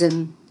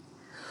fascism.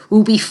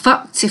 We'll be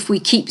fucked if we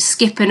keep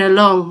skipping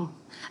along.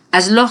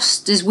 As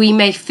lost as we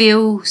may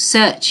feel,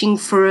 searching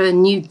for a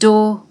new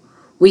door,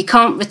 we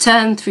can't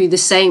return through the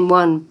same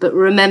one, but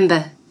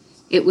remember,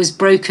 it was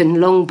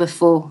broken long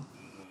before.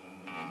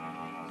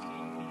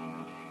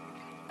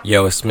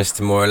 Yo, it's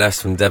Mr. More or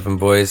Less from Devon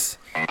Boys.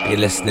 You're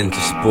listening to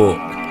Sport.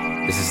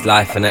 This is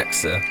Life in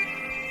Exeter.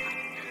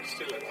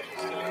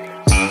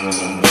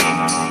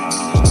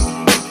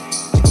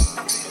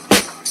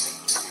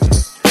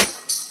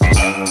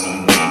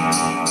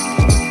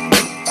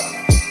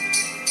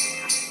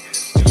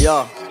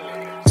 Yeah.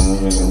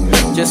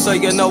 Just so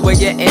you know we're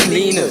getting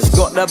leaners.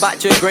 Got the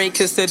batch of grey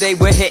cause today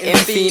we're hitting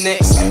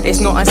Phoenix. It's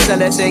not a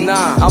seller thing,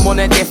 nah, I'm on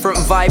a different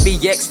vibe.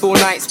 EX 4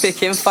 nights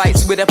picking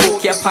fights with a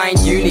porcupine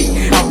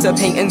uni. Out to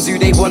paint and zoo,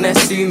 they wanna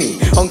sue me.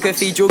 On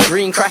Cathedral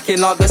Green,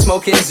 cracking lager,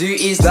 smoking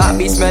zooties. That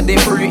be smelling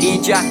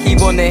fruity, Jackie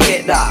wanna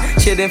hit that.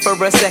 Chilling for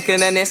a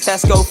second and it's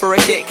Tesco for a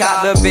Kit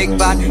Kat. The big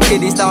bad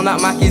kiddies down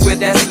at Mackey's with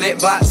their slip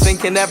backs,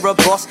 thinking they're a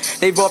boss,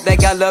 they rob their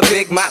gal a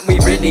Big Mac. We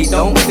really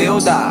don't feel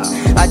that.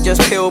 I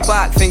just peel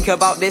back, think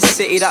about this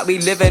city that we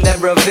live in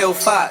and reveal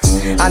facts.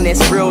 And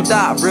it's real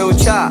that, real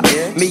chat.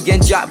 Me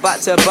and Jack back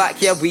to back,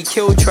 yeah, we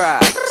kill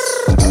tracks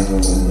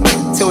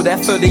till they're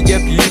fully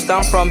abused.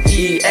 I'm from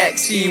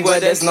EXE where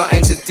there's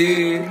nothing to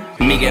do.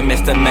 Me and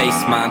Mr.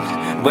 Mace, man,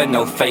 with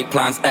no fake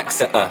plans,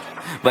 Exeter,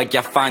 where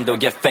you find all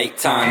your fake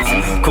times.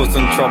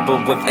 Causing trouble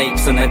with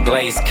apes in a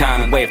glazed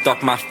can. Waved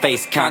off my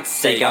face, can't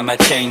say I'm a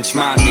changed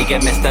man. Me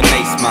and Mr.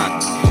 Mace,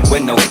 man,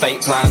 with no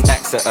fake plans,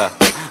 Exeter,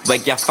 where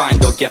you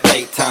find all your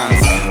fake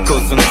times.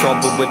 Causing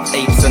trouble with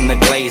apes in the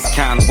glazed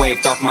can.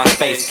 Waved off my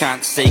face,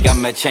 can't say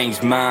I'm a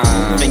changed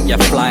man. Think you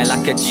fly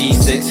like a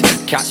G6,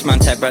 catch man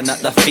tearing at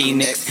the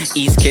Phoenix.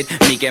 East kid,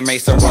 me and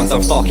Racer runs a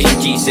fucking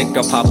G6.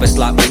 Go pop it's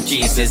like with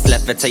Jesus,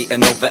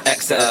 levitating over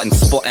Exeter and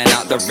spotting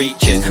out the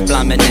reaches.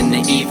 Blaming in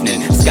the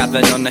evening,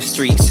 scabbing on the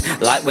streets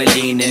like we're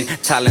leaning.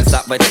 Talents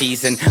that we're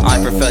teasing,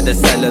 I prefer the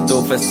cellar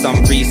door for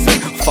some reason.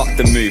 Fuck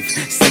the move,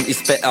 simply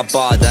spit a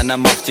bar, then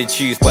I'm off to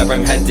choose where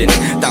I'm heading.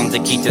 Down to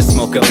key to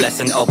smoke a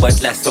blessing, oh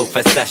but less so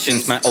for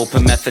sessions. My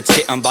open method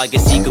shit, I'm by a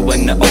seagull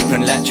in the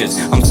open lectures.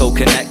 I'm so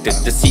connected,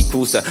 the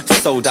sequels are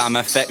so damn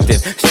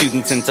effective.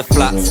 Students into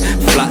flats,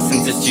 flats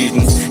into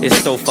students,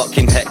 it's so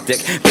fucking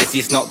hectic.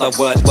 Busy's not the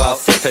word while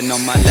sipping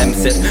on my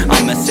Lemsip.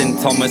 I'm a St.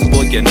 Thomas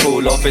boy and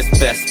all of his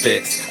best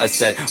bits. I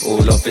said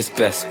all of his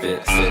best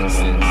bits.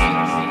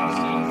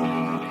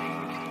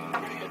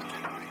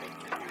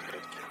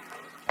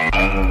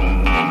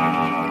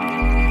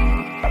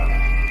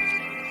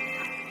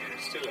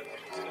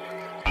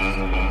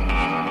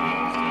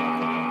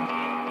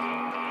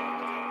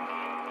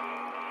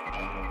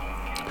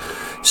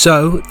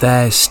 So,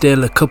 there's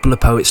still a couple of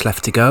poets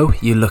left to go,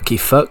 you lucky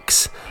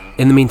fucks.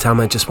 In the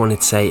meantime, I just wanted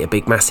to say a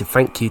big massive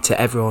thank you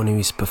to everyone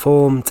who's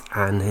performed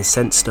and has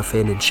sent stuff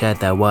in and shared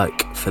their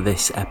work for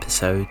this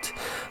episode.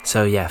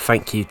 So yeah,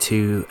 thank you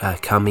to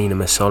Carmina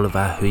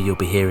Masolova, who you'll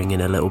be hearing in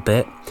a little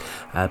bit.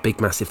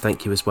 Big massive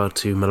thank you as well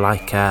to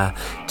Malika,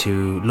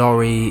 to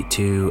Laurie,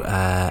 to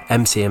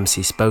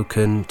MCMC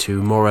Spoken,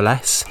 to More or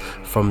Less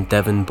from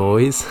Devon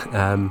Boys.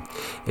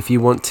 If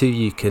you want to,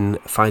 you can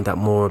find out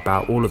more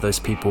about all of those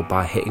people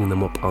by hitting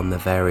them up on the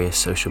various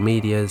social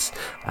medias.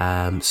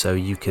 So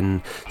you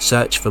can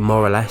search for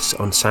More or Less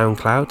on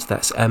SoundCloud,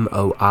 that's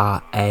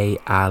MORALESS,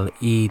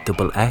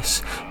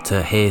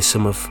 to hear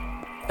some of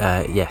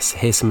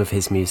hear some of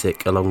his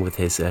music along with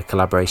his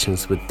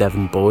collaborations with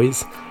Devon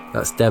Boys.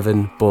 That's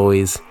Devon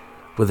Boys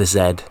with a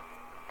Z,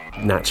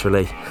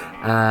 naturally.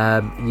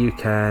 You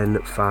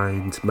can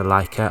find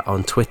Malika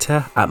on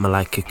Twitter at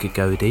Malika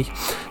Kagodi.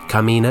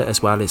 Carmina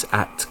as well is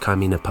at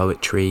Carmina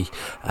Poetry.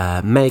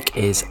 Meg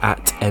is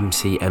at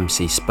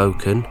MCMC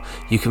Spoken.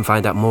 You can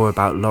find out more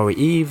about Laurie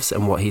Eves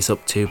and what he's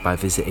up to by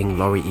visiting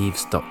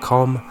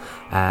laurieeves.com.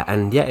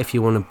 And yeah, if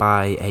you want to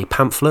buy a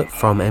pamphlet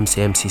from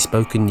MCMC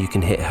Spoken, you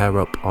can hit her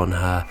up on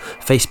her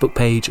Facebook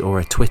page or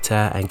a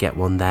Twitter and get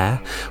one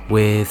there.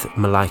 With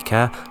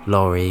Malika,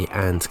 Laurie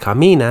and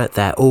Carmina,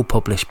 they're all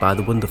published by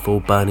the wonderful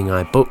Burning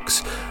Eye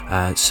Books.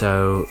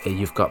 So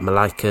you've got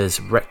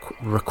Malika's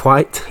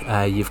Requite,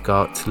 you've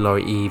got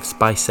Laurie Eves'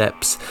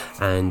 Biceps,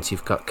 and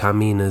you've got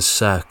Carmina's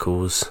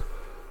Circles.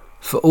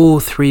 For all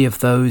three of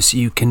those,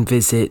 you can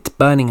visit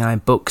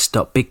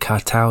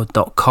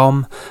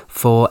burningeyebooks.bigcartel.com.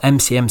 For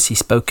MCMC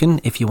Spoken,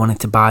 if you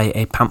wanted to buy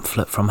a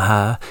pamphlet from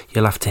her,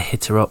 you'll have to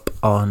hit her up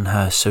on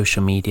her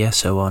social media,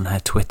 so on her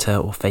Twitter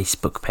or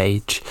Facebook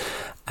page.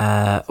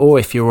 Or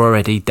if you're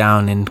already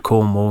down in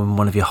Cornwall in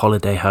one of your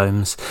holiday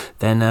homes,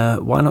 then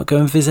why not go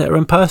and visit her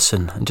in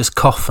person and just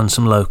cough on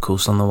some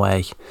locals on the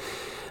way.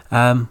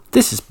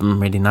 This has been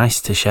really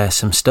nice to share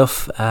some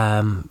stuff.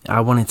 I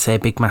wanted to say a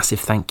big massive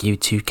thank you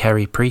to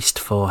Kerry Priest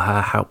for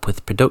her help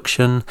with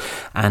production,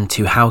 and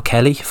to Hal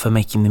Kelly for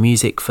making the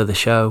music for the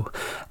show.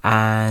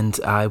 And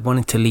I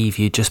wanted to leave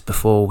you just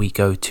before we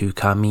go to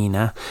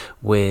Carmina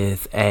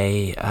with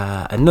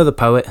another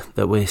poet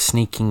that we're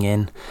sneaking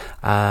in.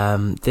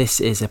 This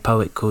is a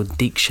poet called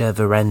Diksha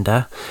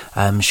Virender.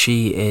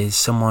 She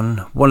is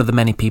one of the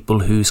many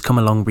people who's come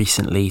along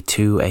recently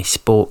to a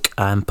Spork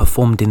and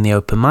performed in the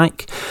open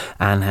mic,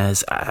 and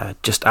has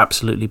just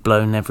absolutely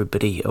blown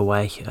everybody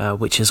away,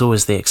 which is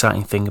always the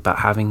exciting thing about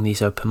having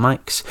these open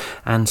mics.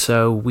 And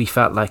so we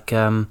felt like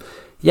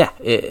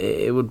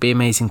it would be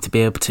amazing to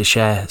be able to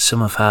share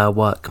some of her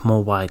work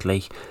more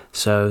widely.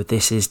 So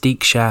this is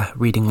Diksha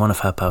reading one of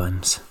her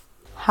poems.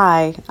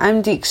 Hi,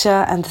 I'm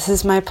Diksha, and this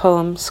is my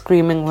poem,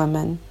 Screaming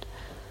Women.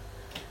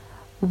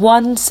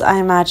 Once I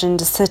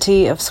imagined a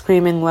city of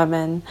screaming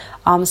women,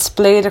 arms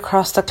splayed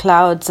across the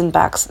clouds and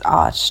backs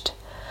arched.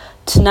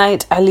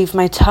 Tonight I leave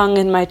my tongue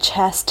in my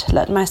chest,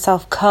 let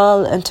myself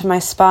curl into my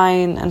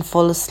spine and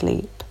fall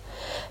asleep.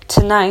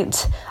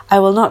 Tonight, I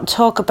will not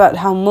talk about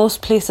how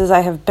most places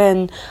I have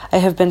been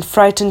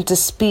frightened to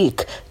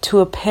speak, to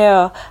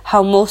appear,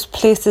 how most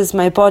places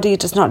my body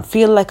does not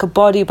feel like a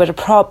body but a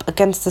prop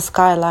against the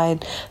skyline,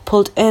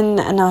 pulled in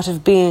and out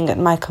of being at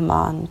my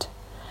command.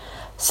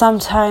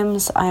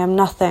 Sometimes I am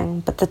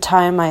nothing but the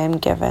time I am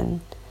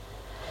given.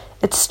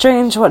 It's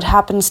strange what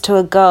happens to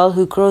a girl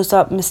who grows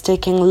up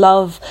mistaking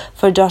love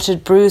for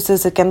dotted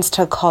bruises against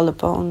her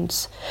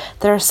collarbones.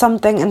 There is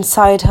something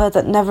inside her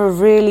that never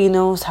really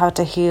knows how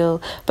to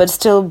heal, but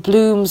still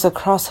blooms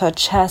across her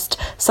chest,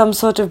 some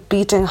sort of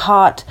beating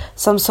heart,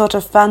 some sort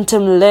of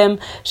phantom limb.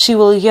 She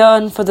will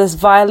yearn for this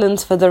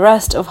violence for the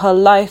rest of her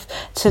life.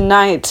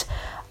 Tonight,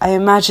 I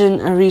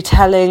imagine a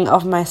retelling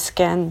of my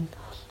skin.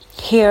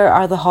 Here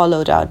are the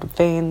hollowed out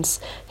veins.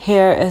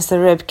 Here is the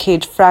rib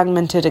cage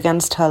fragmented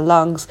against her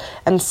lungs,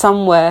 and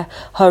somewhere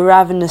her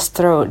ravenous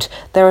throat.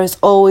 There is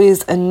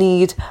always a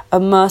need, a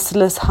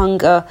merciless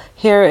hunger.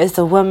 Here is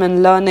a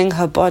woman learning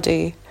her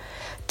body.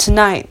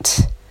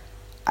 Tonight,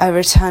 I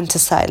return to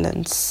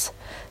silence.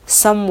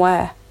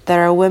 Somewhere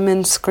there are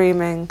women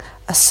screaming,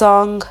 a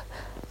song,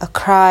 a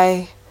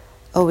cry,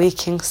 a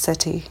waking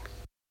city.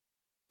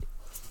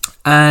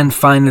 And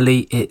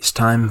finally, it's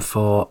time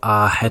for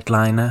our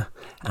headliner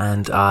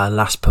and our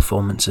last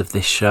performance of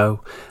this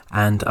show.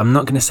 And I'm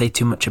not going to say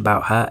too much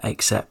about her,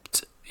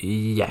 except,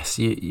 yes,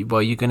 you're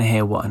going to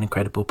hear what an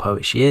incredible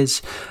poet she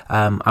is.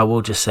 I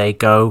will just say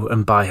go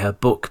and buy her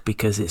book,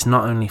 because it's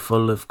not only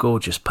full of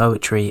gorgeous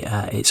poetry,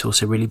 it's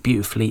also really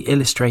beautifully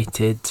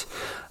illustrated.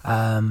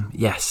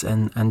 Yes,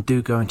 and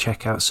do go and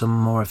check out some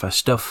more of her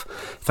stuff.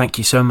 Thank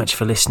you so much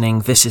for listening.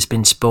 This has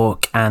been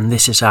Spork, and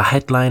this is our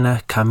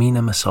headliner,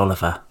 Carmina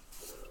Massolova.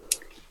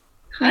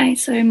 Hi,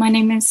 so my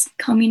name is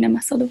Carmina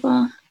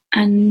Massolova,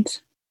 and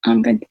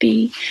I'm going to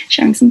be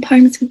sharing some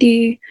poems with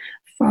you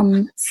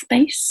from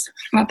space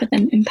rather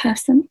than in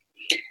person.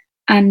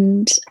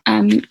 And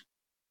I'm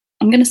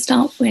going to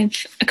start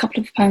with a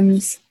couple of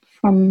poems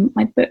from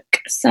my book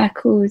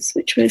Circles,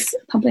 which was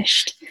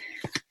published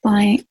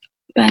by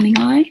Burning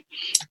Eye.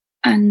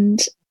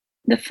 And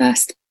the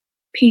first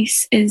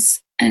piece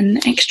is an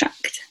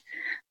extract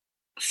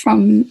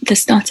from the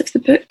start of the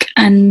book,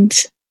 and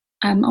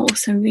I'll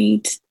also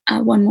read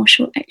one more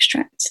short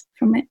extract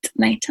from it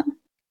later.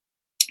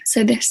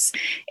 So this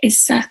is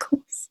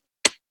Circles.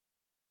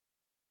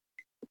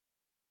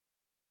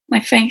 My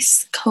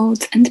face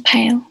cold and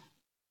pale.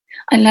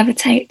 I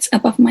levitate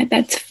above my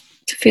bed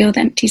to feel the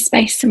empty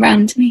space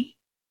around me.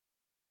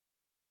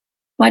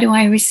 Why do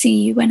I ever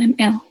see you when I'm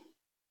ill?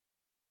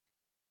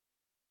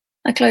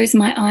 I close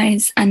my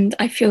eyes and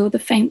I feel the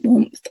faint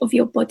warmth of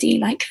your body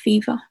like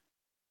fever.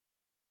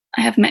 I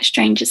have met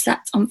strangers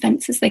sat on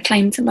fences. They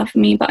claimed to love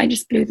me, but I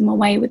just blew them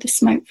away with the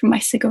smoke from my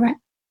cigarette.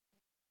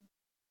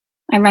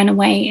 I ran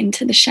away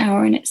into the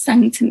shower and it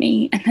sang to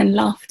me and then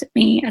laughed at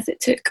me as it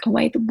took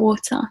away the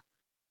water.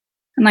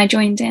 And I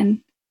joined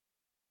in,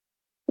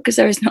 because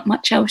there is not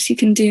much else you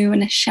can do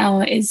when a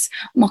shower is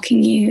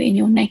mocking you in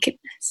your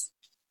nakedness.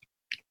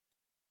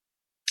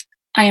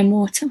 I am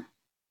water.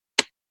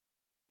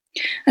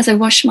 As I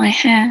wash my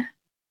hair,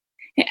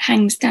 it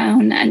hangs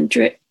down and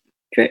drip,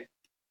 drip,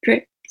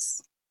 drips.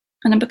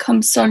 And I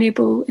become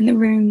soluble in the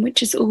room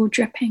which is all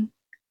dripping.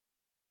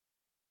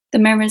 The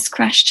mirrors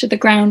crash to the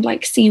ground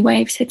like sea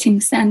waves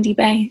hitting sandy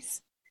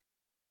bays.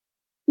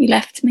 You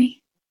left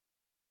me.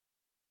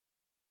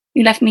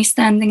 You left me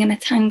standing in a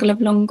tangle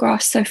of long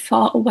grass so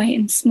far away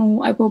and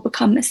small, I will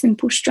become a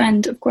simple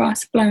strand of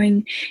grass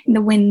blowing in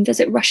the wind as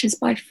it rushes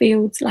by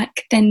fields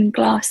like thin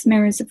glass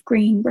mirrors of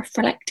green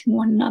reflecting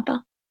one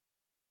another.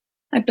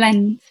 I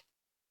blend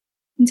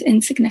into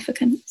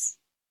insignificance.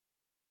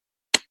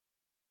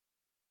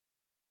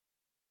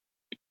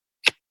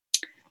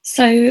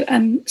 So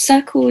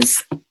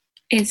Circles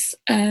is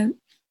an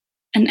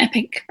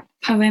epic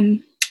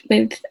poem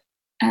with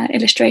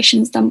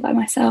illustrations done by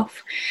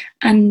myself,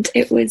 and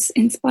it was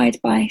inspired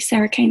by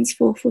Sarah Kane's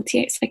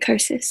 448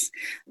 Psychosis,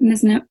 and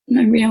there's no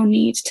real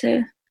need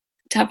to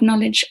have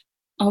knowledge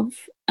of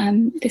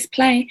this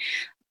play,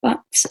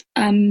 but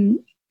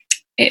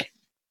it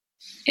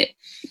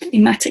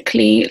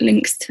thematically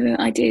links to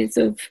ideas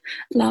of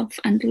love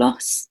and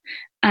loss,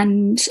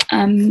 and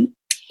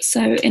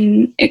so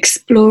in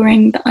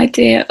exploring the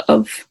idea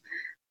of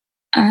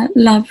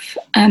love,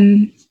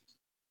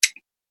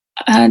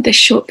 this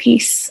short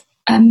piece,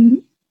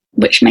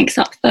 which makes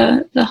up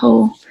the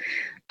whole,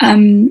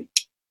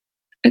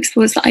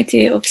 explores the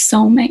idea of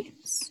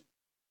soulmates.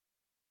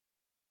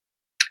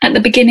 At the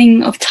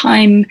beginning of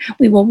time,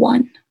 we were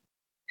one.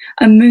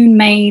 A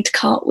moon-made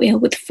cartwheel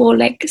with 4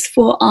 legs,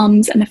 4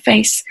 arms, and a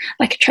face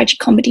like a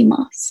tragicomedy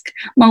mask,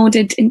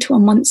 moulded into a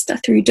monster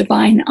through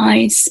divine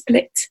eyes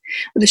split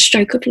with a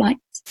stroke of light.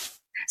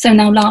 So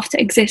now laughter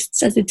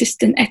exists as a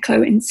distant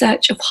echo in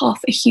search of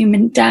half a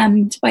human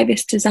damned by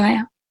this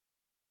desire.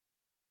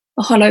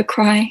 A hollow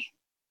cry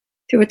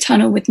through a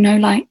tunnel with no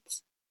light.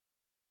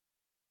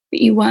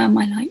 But you were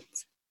my light.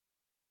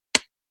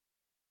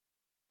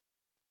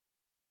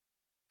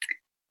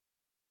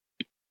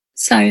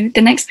 So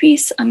the next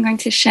piece I'm going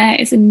to share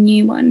is a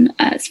new one.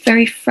 It's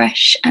very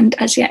fresh and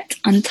as yet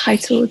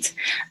untitled,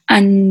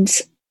 and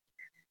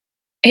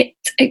it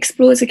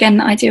explores again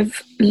the idea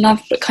of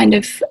love, but kind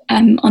of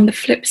on the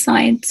flip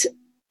side,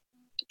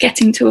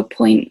 getting to a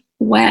point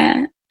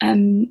where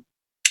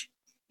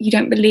you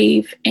don't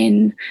believe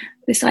in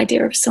this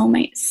idea of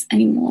soulmates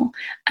anymore,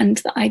 and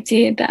the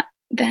idea that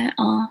there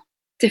are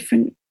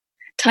different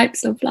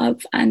types of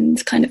love,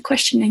 and kind of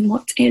questioning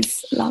what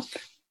is love.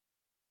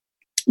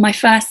 My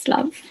first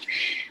love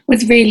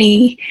was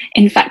really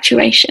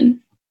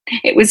infatuation.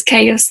 It was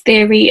chaos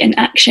theory in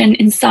action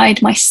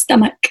inside my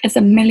stomach as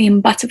a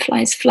million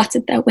butterflies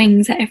fluttered their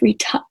wings at every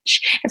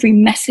touch, every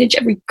message,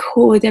 every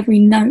chord, every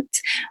note.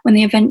 When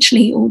they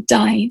eventually all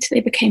died, they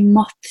became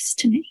moths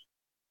to me.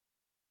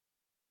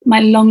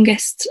 My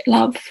longest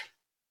love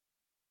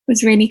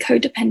was really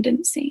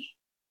codependency.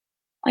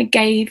 I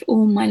gave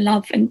all my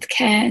love and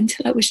care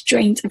until I was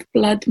drained of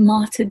blood,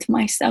 martyred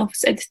myself,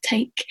 said,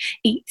 take,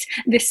 eat.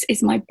 This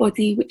is my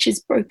body, which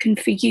is broken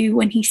for you.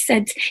 When he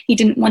said he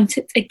didn't want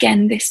it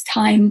again this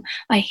time,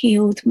 I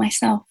healed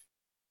myself.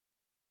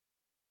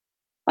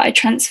 But I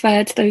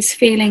transferred those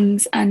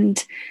feelings,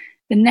 and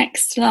the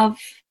next love,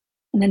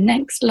 and the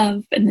next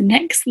love, and the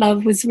next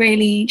love was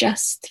really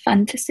just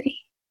fantasy.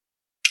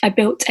 I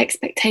built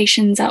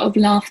expectations out of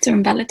laughter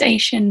and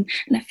validation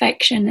and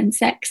affection and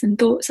sex, and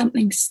thought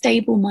something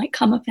stable might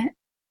come of it.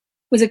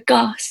 Was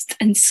aghast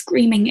and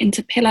screaming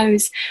into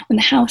pillows when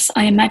the house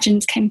I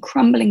imagined came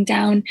crumbling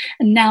down,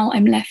 and now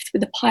I'm left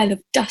with a pile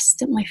of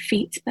dust at my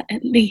feet, but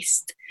at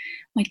least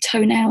my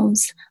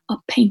toenails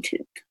are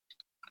painted.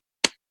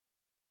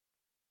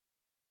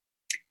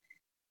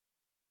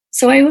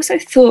 So I also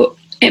thought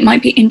it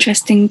might be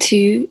interesting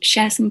to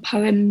share some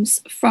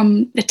poems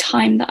from the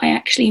time that I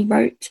actually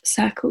wrote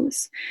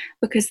Circles,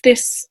 because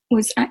this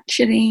was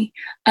actually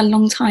a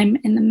long time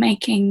in the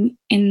making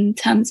in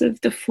terms of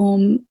the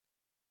form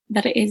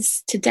that it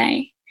is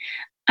today.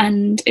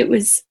 And it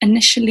was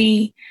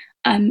initially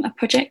a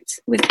project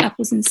with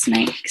Apples and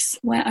Snakes,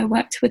 where I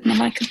worked with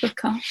Malaika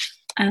Booker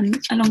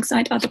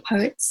alongside other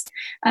poets,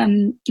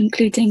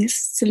 including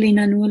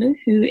Selina Nwulu,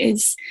 who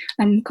is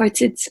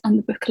quoted on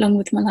the book along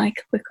with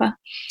Malaika Booker.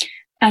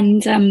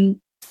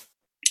 And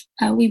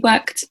we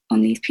worked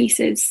on these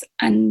pieces,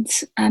 and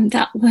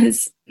that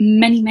was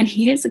many, many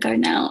years ago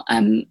now.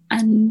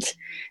 And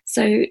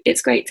so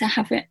it's great to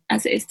have it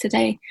as it is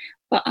today.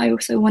 But I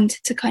also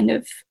wanted to kind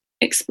of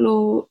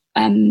explore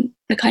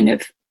the kind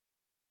of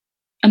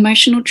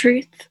emotional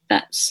truth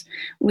that's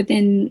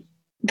within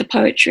the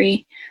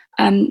poetry,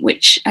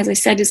 which, as I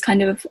said, is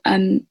kind of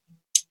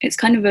it's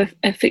kind of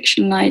a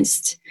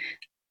fictionalized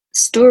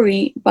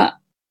story, but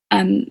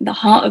the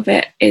heart of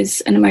it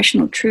is an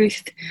emotional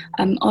truth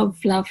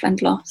of love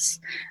and loss.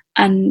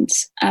 And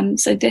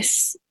so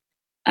this,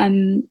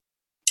 the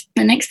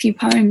next few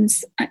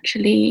poems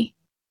actually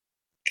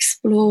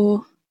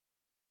explore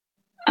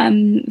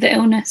the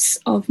illness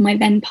of my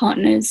then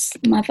partner's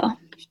mother.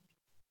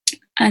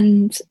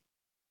 And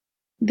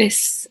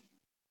this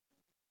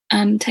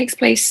takes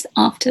place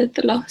after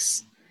the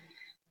loss.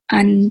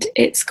 And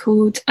it's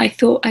called I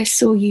Thought I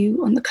Saw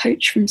You on the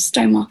Coach from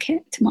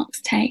Stowmarket to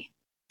Marks Tay.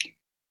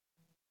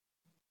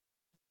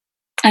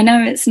 I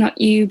know it's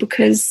not you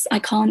because I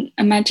can't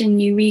imagine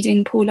you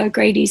reading Paul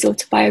O'Grady's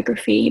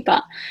autobiography,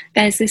 but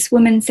there's this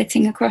woman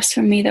sitting across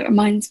from me that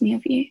reminds me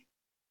of you.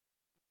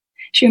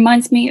 She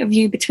reminds me of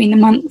you between the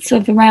months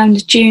of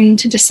around June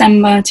to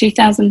December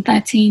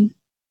 2013.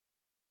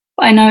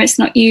 But I know it's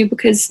not you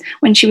because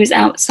when she was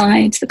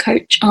outside the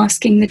coach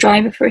asking the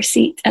driver for a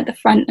seat at the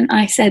front, and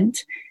I said,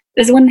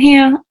 "There's one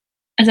here,"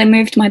 as I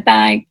moved my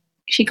bag,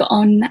 she got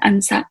on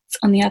and sat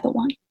on the other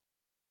one.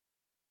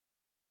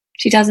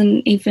 She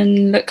doesn't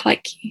even look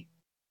like you.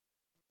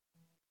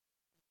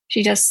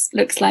 She just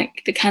looks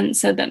like the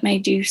cancer that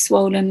made you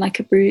swollen like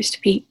a bruised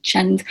peach.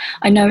 And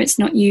I know it's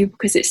not you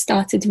because it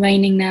started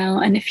raining now,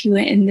 and if you were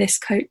in this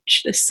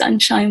coach, the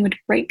sunshine would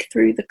break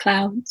through the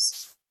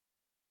clouds.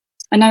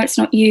 I know it's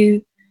not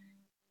you,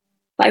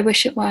 but I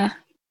wish it were.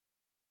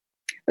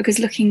 Because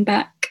looking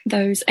back,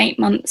 those 8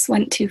 months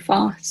went too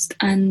fast,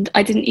 and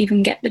I didn't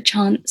even get the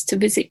chance to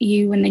visit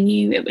you when I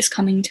knew it was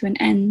coming to an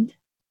end.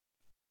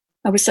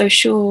 I was so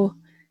sure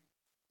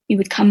you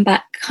would come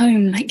back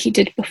home like you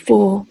did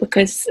before,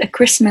 because a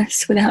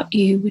Christmas without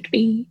you would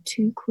be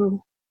too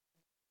cruel.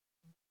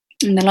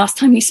 And the last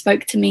time you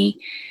spoke to me,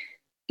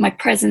 my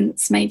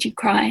presence made you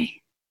cry.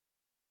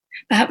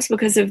 Perhaps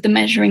because of the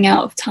measuring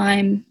out of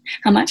time,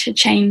 how much had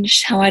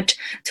changed, how I'd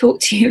talk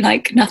to you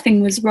like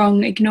nothing was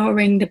wrong,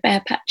 ignoring the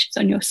bare patches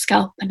on your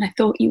scalp, and I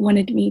thought you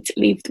wanted me to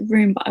leave the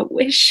room, but I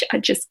wish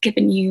I'd just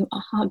given you a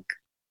hug.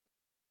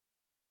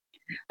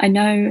 I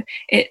know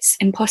it's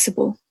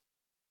impossible.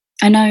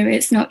 I know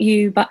it's not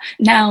you, but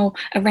now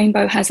a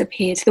rainbow has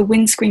appeared. The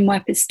windscreen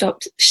wipers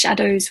stopped,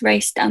 shadows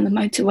raced down the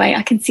motorway.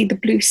 I can see the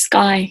blue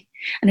sky,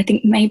 and I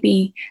think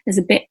maybe there's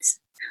a bit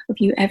of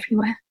you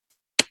everywhere.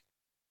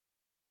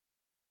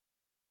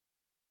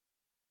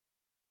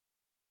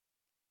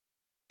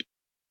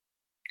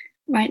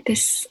 Right,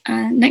 this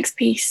next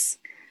piece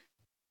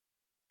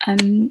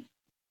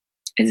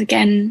is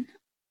again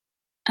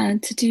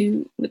to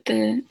do with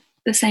the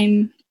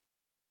same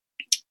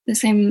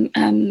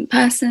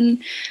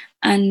person,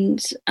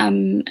 and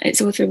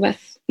it's also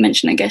worth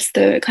mentioning, I guess,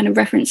 the kind of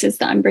references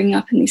that I'm bringing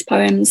up in these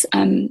poems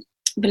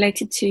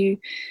related to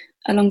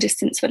a long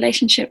distance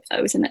relationship that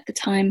I was in at the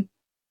time.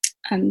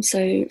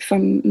 So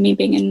from me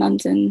being in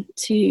London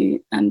to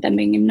them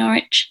being in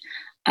Norwich.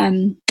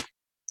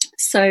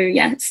 So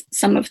yeah,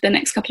 some of the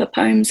next couple of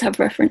poems have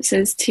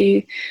references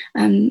to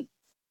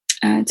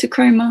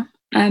Cromer,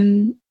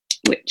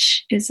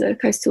 which is a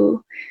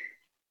coastal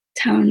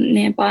town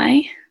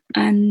nearby,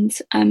 and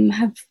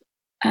have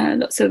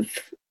lots of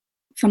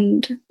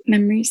fond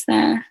memories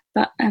there,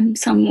 but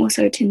some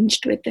also tinged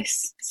with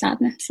this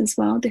sadness as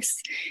well.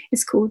 This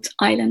is called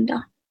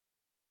Islander.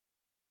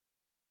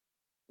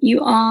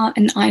 You are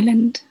an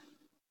island.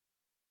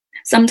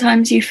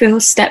 Sometimes you feel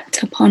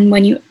stepped upon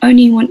when you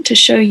only want to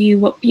show you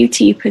what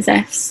beauty you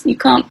possess. You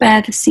can't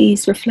bear the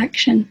sea's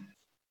reflection.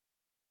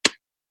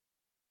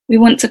 We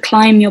want to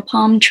climb your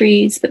palm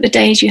trees, but the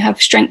days you have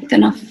strength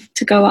enough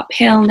to go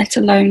uphill, let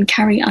alone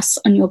carry us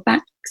on your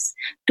backs,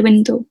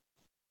 dwindle.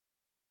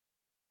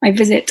 I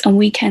visit on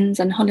weekends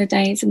and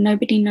holidays, and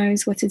nobody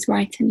knows what is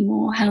right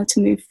anymore, how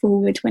to move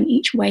forward when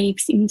each wave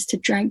seems to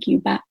drag you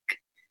back.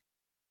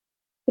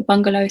 The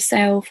bungalow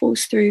sail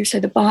falls through, so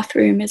the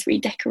bathroom is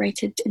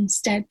redecorated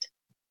instead.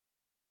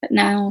 But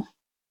now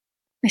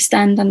I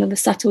stand under the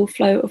subtle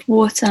flow of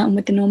water, and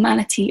with the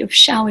normality of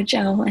shower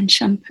gel and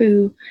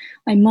shampoo,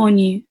 I mourn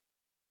you.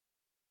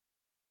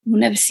 You'll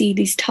never see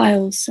these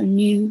tiles so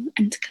new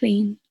and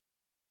clean.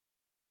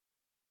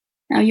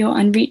 Now you're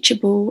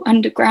unreachable,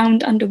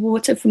 underground,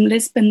 underwater, from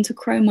Lisbon to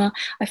Cromer.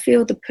 I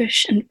feel the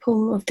push and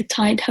pull of the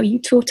tide, how you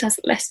taught us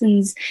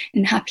lessons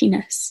in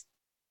happiness.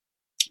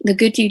 The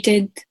good you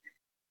did,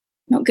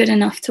 not good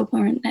enough to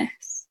warrant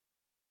this.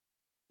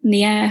 And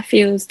the air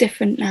feels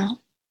different now.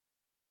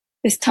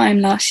 This time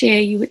last year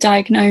you were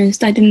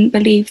diagnosed. I didn't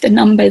believe the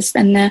numbers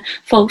and their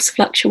false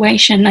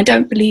fluctuation. I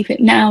don't believe it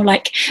now,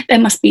 like there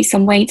must be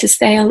some way to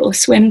sail or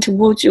swim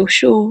towards your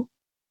shore.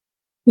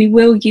 We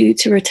will you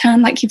to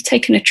return like you've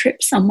taken a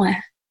trip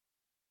somewhere,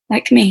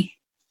 like me,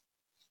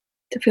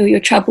 to feel your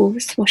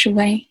troubles wash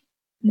away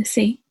in the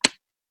sea.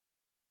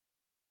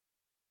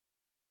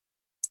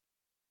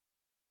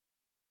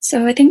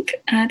 So I think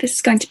this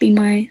is going to be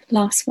my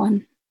last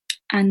one.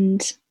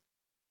 And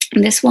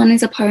this one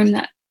is a poem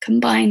that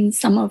combines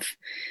some of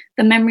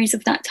the memories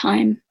of that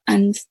time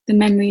and the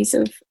memories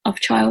of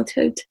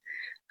childhood.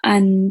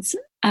 And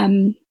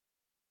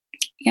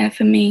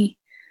for me,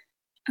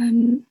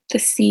 the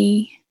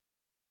sea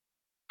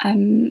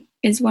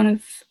is one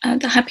of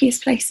the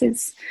happiest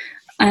places,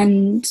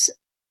 and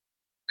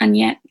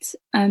yet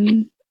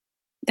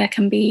there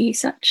can be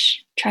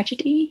such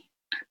tragedy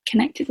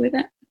connected with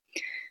it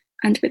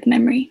and with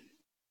memory.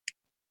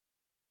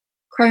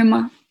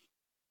 Cromer,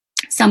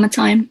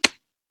 summertime.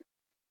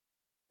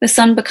 The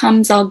sun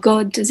becomes our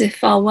god, as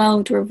if our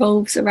world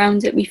revolves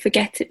around it. We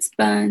forget its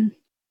burn,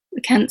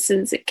 the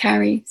cancers it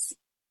carries.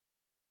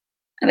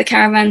 At the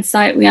caravan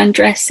site, we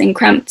undress in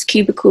cramped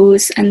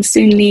cubicles and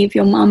soon leave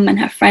your mum and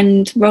her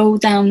friend roll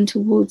down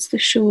towards the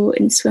shore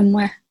in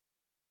swimwear.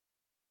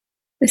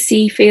 The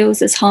sea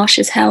feels as harsh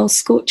as hell,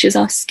 scorches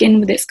our skin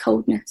with its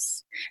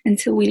coldness,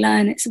 until we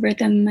learn its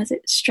rhythm as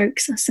it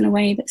strokes us in a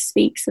way that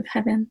speaks of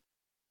heaven.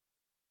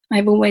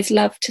 I've always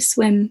loved to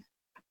swim,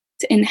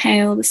 to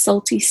inhale the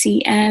salty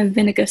sea air,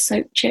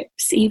 vinegar-soaked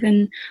chips,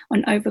 even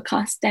on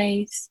overcast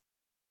days.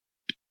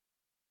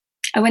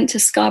 I went to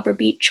Scarborough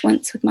Beach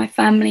once with my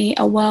family,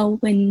 a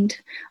whirlwind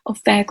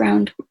of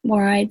fairground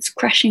rides,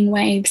 crashing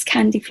waves,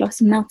 candy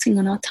floss melting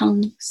on our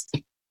tongues.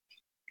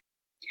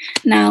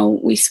 Now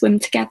we swim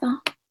together.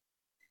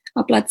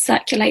 Our blood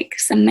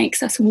circulates and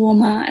makes us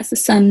warmer as the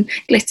sun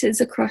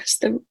glitters across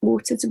the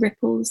water's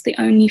ripples. The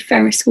only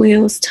Ferris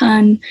wheels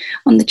turn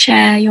on the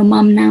chair your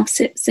mum now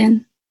sits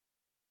in,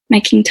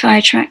 making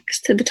tire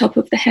tracks to the top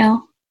of the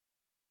hill.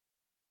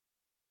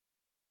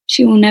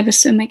 She will never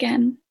swim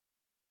again,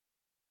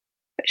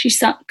 but she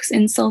sucks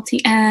in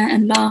salty air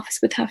and laughs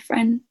with her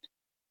friend.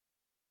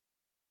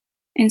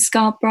 In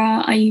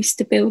Scarborough, I used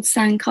to build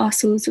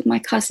sandcastles with my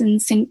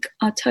cousins, sink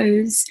our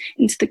toes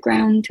into the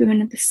ground. We were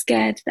never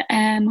scared the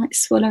air might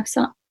swallow us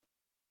up.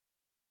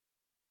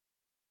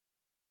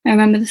 I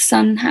remember the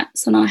sun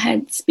hats on our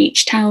heads,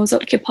 beach towels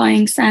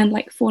occupying sand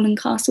like fallen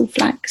castle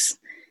flags.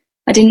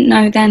 I didn't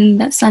know then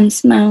that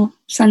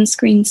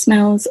sunscreen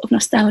smells of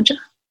nostalgia.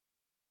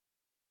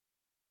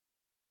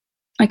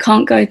 I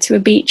can't go to a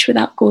beach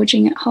without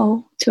gorging it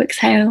whole, to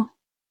exhale,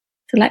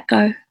 to let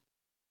go.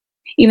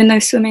 Even though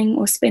swimming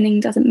or spinning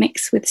doesn't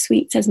mix with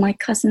sweets, as my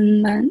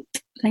cousin learnt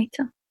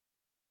later.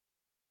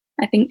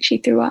 I think she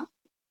threw up.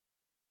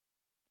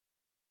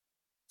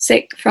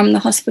 Sick from the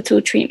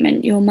hospital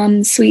treatment, your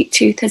mum's sweet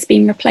tooth has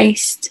been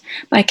replaced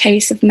by a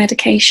case of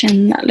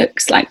medication that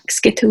looks like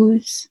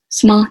Skittles,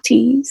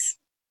 Smarties,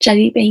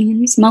 jelly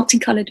beans,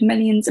 multicoloured.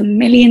 Millions and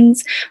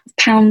millions of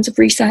pounds of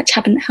research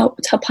haven't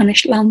helped her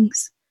punished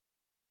lungs.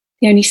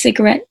 The only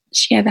cigarettes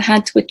she ever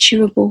had were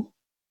chewable.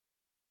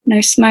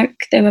 No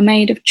smoke, they were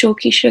made of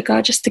chalky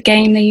sugar, just a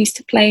game they used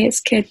to play as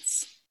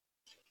kids.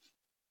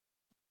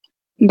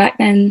 And back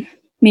then,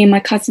 me and my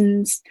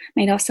cousins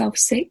made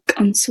ourselves sick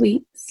on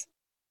sweets.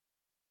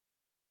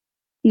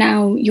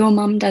 Now your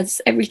mum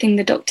does everything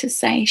the doctors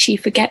say. She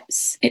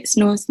forgets it's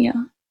nausea,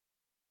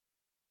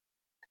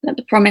 that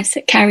the promise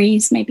it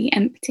carries may be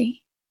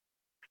empty.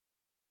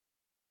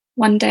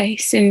 One day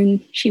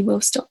soon she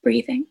will stop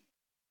breathing.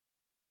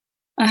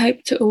 I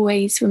hope to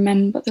always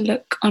remember the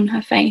look on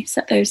her face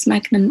at those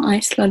Magnum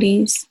ice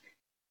lollies,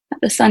 at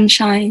the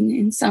sunshine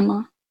in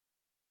summer.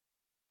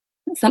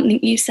 That's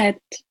something you said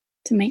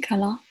to make her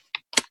laugh.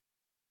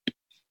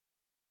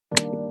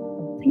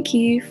 Thank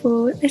you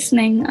for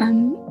listening,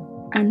 and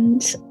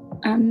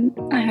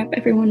I hope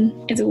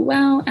everyone is all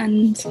well,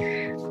 and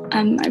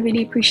I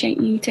really appreciate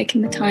you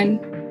taking the time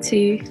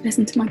to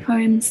listen to my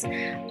poems.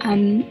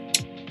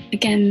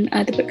 Again,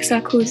 the book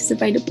Circles is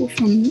available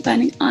from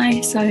Burning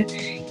Eye, so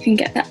you can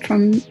get that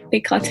from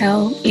Big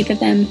Cartel, either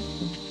them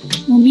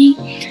or me.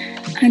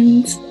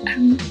 And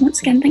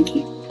once again, thank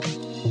you.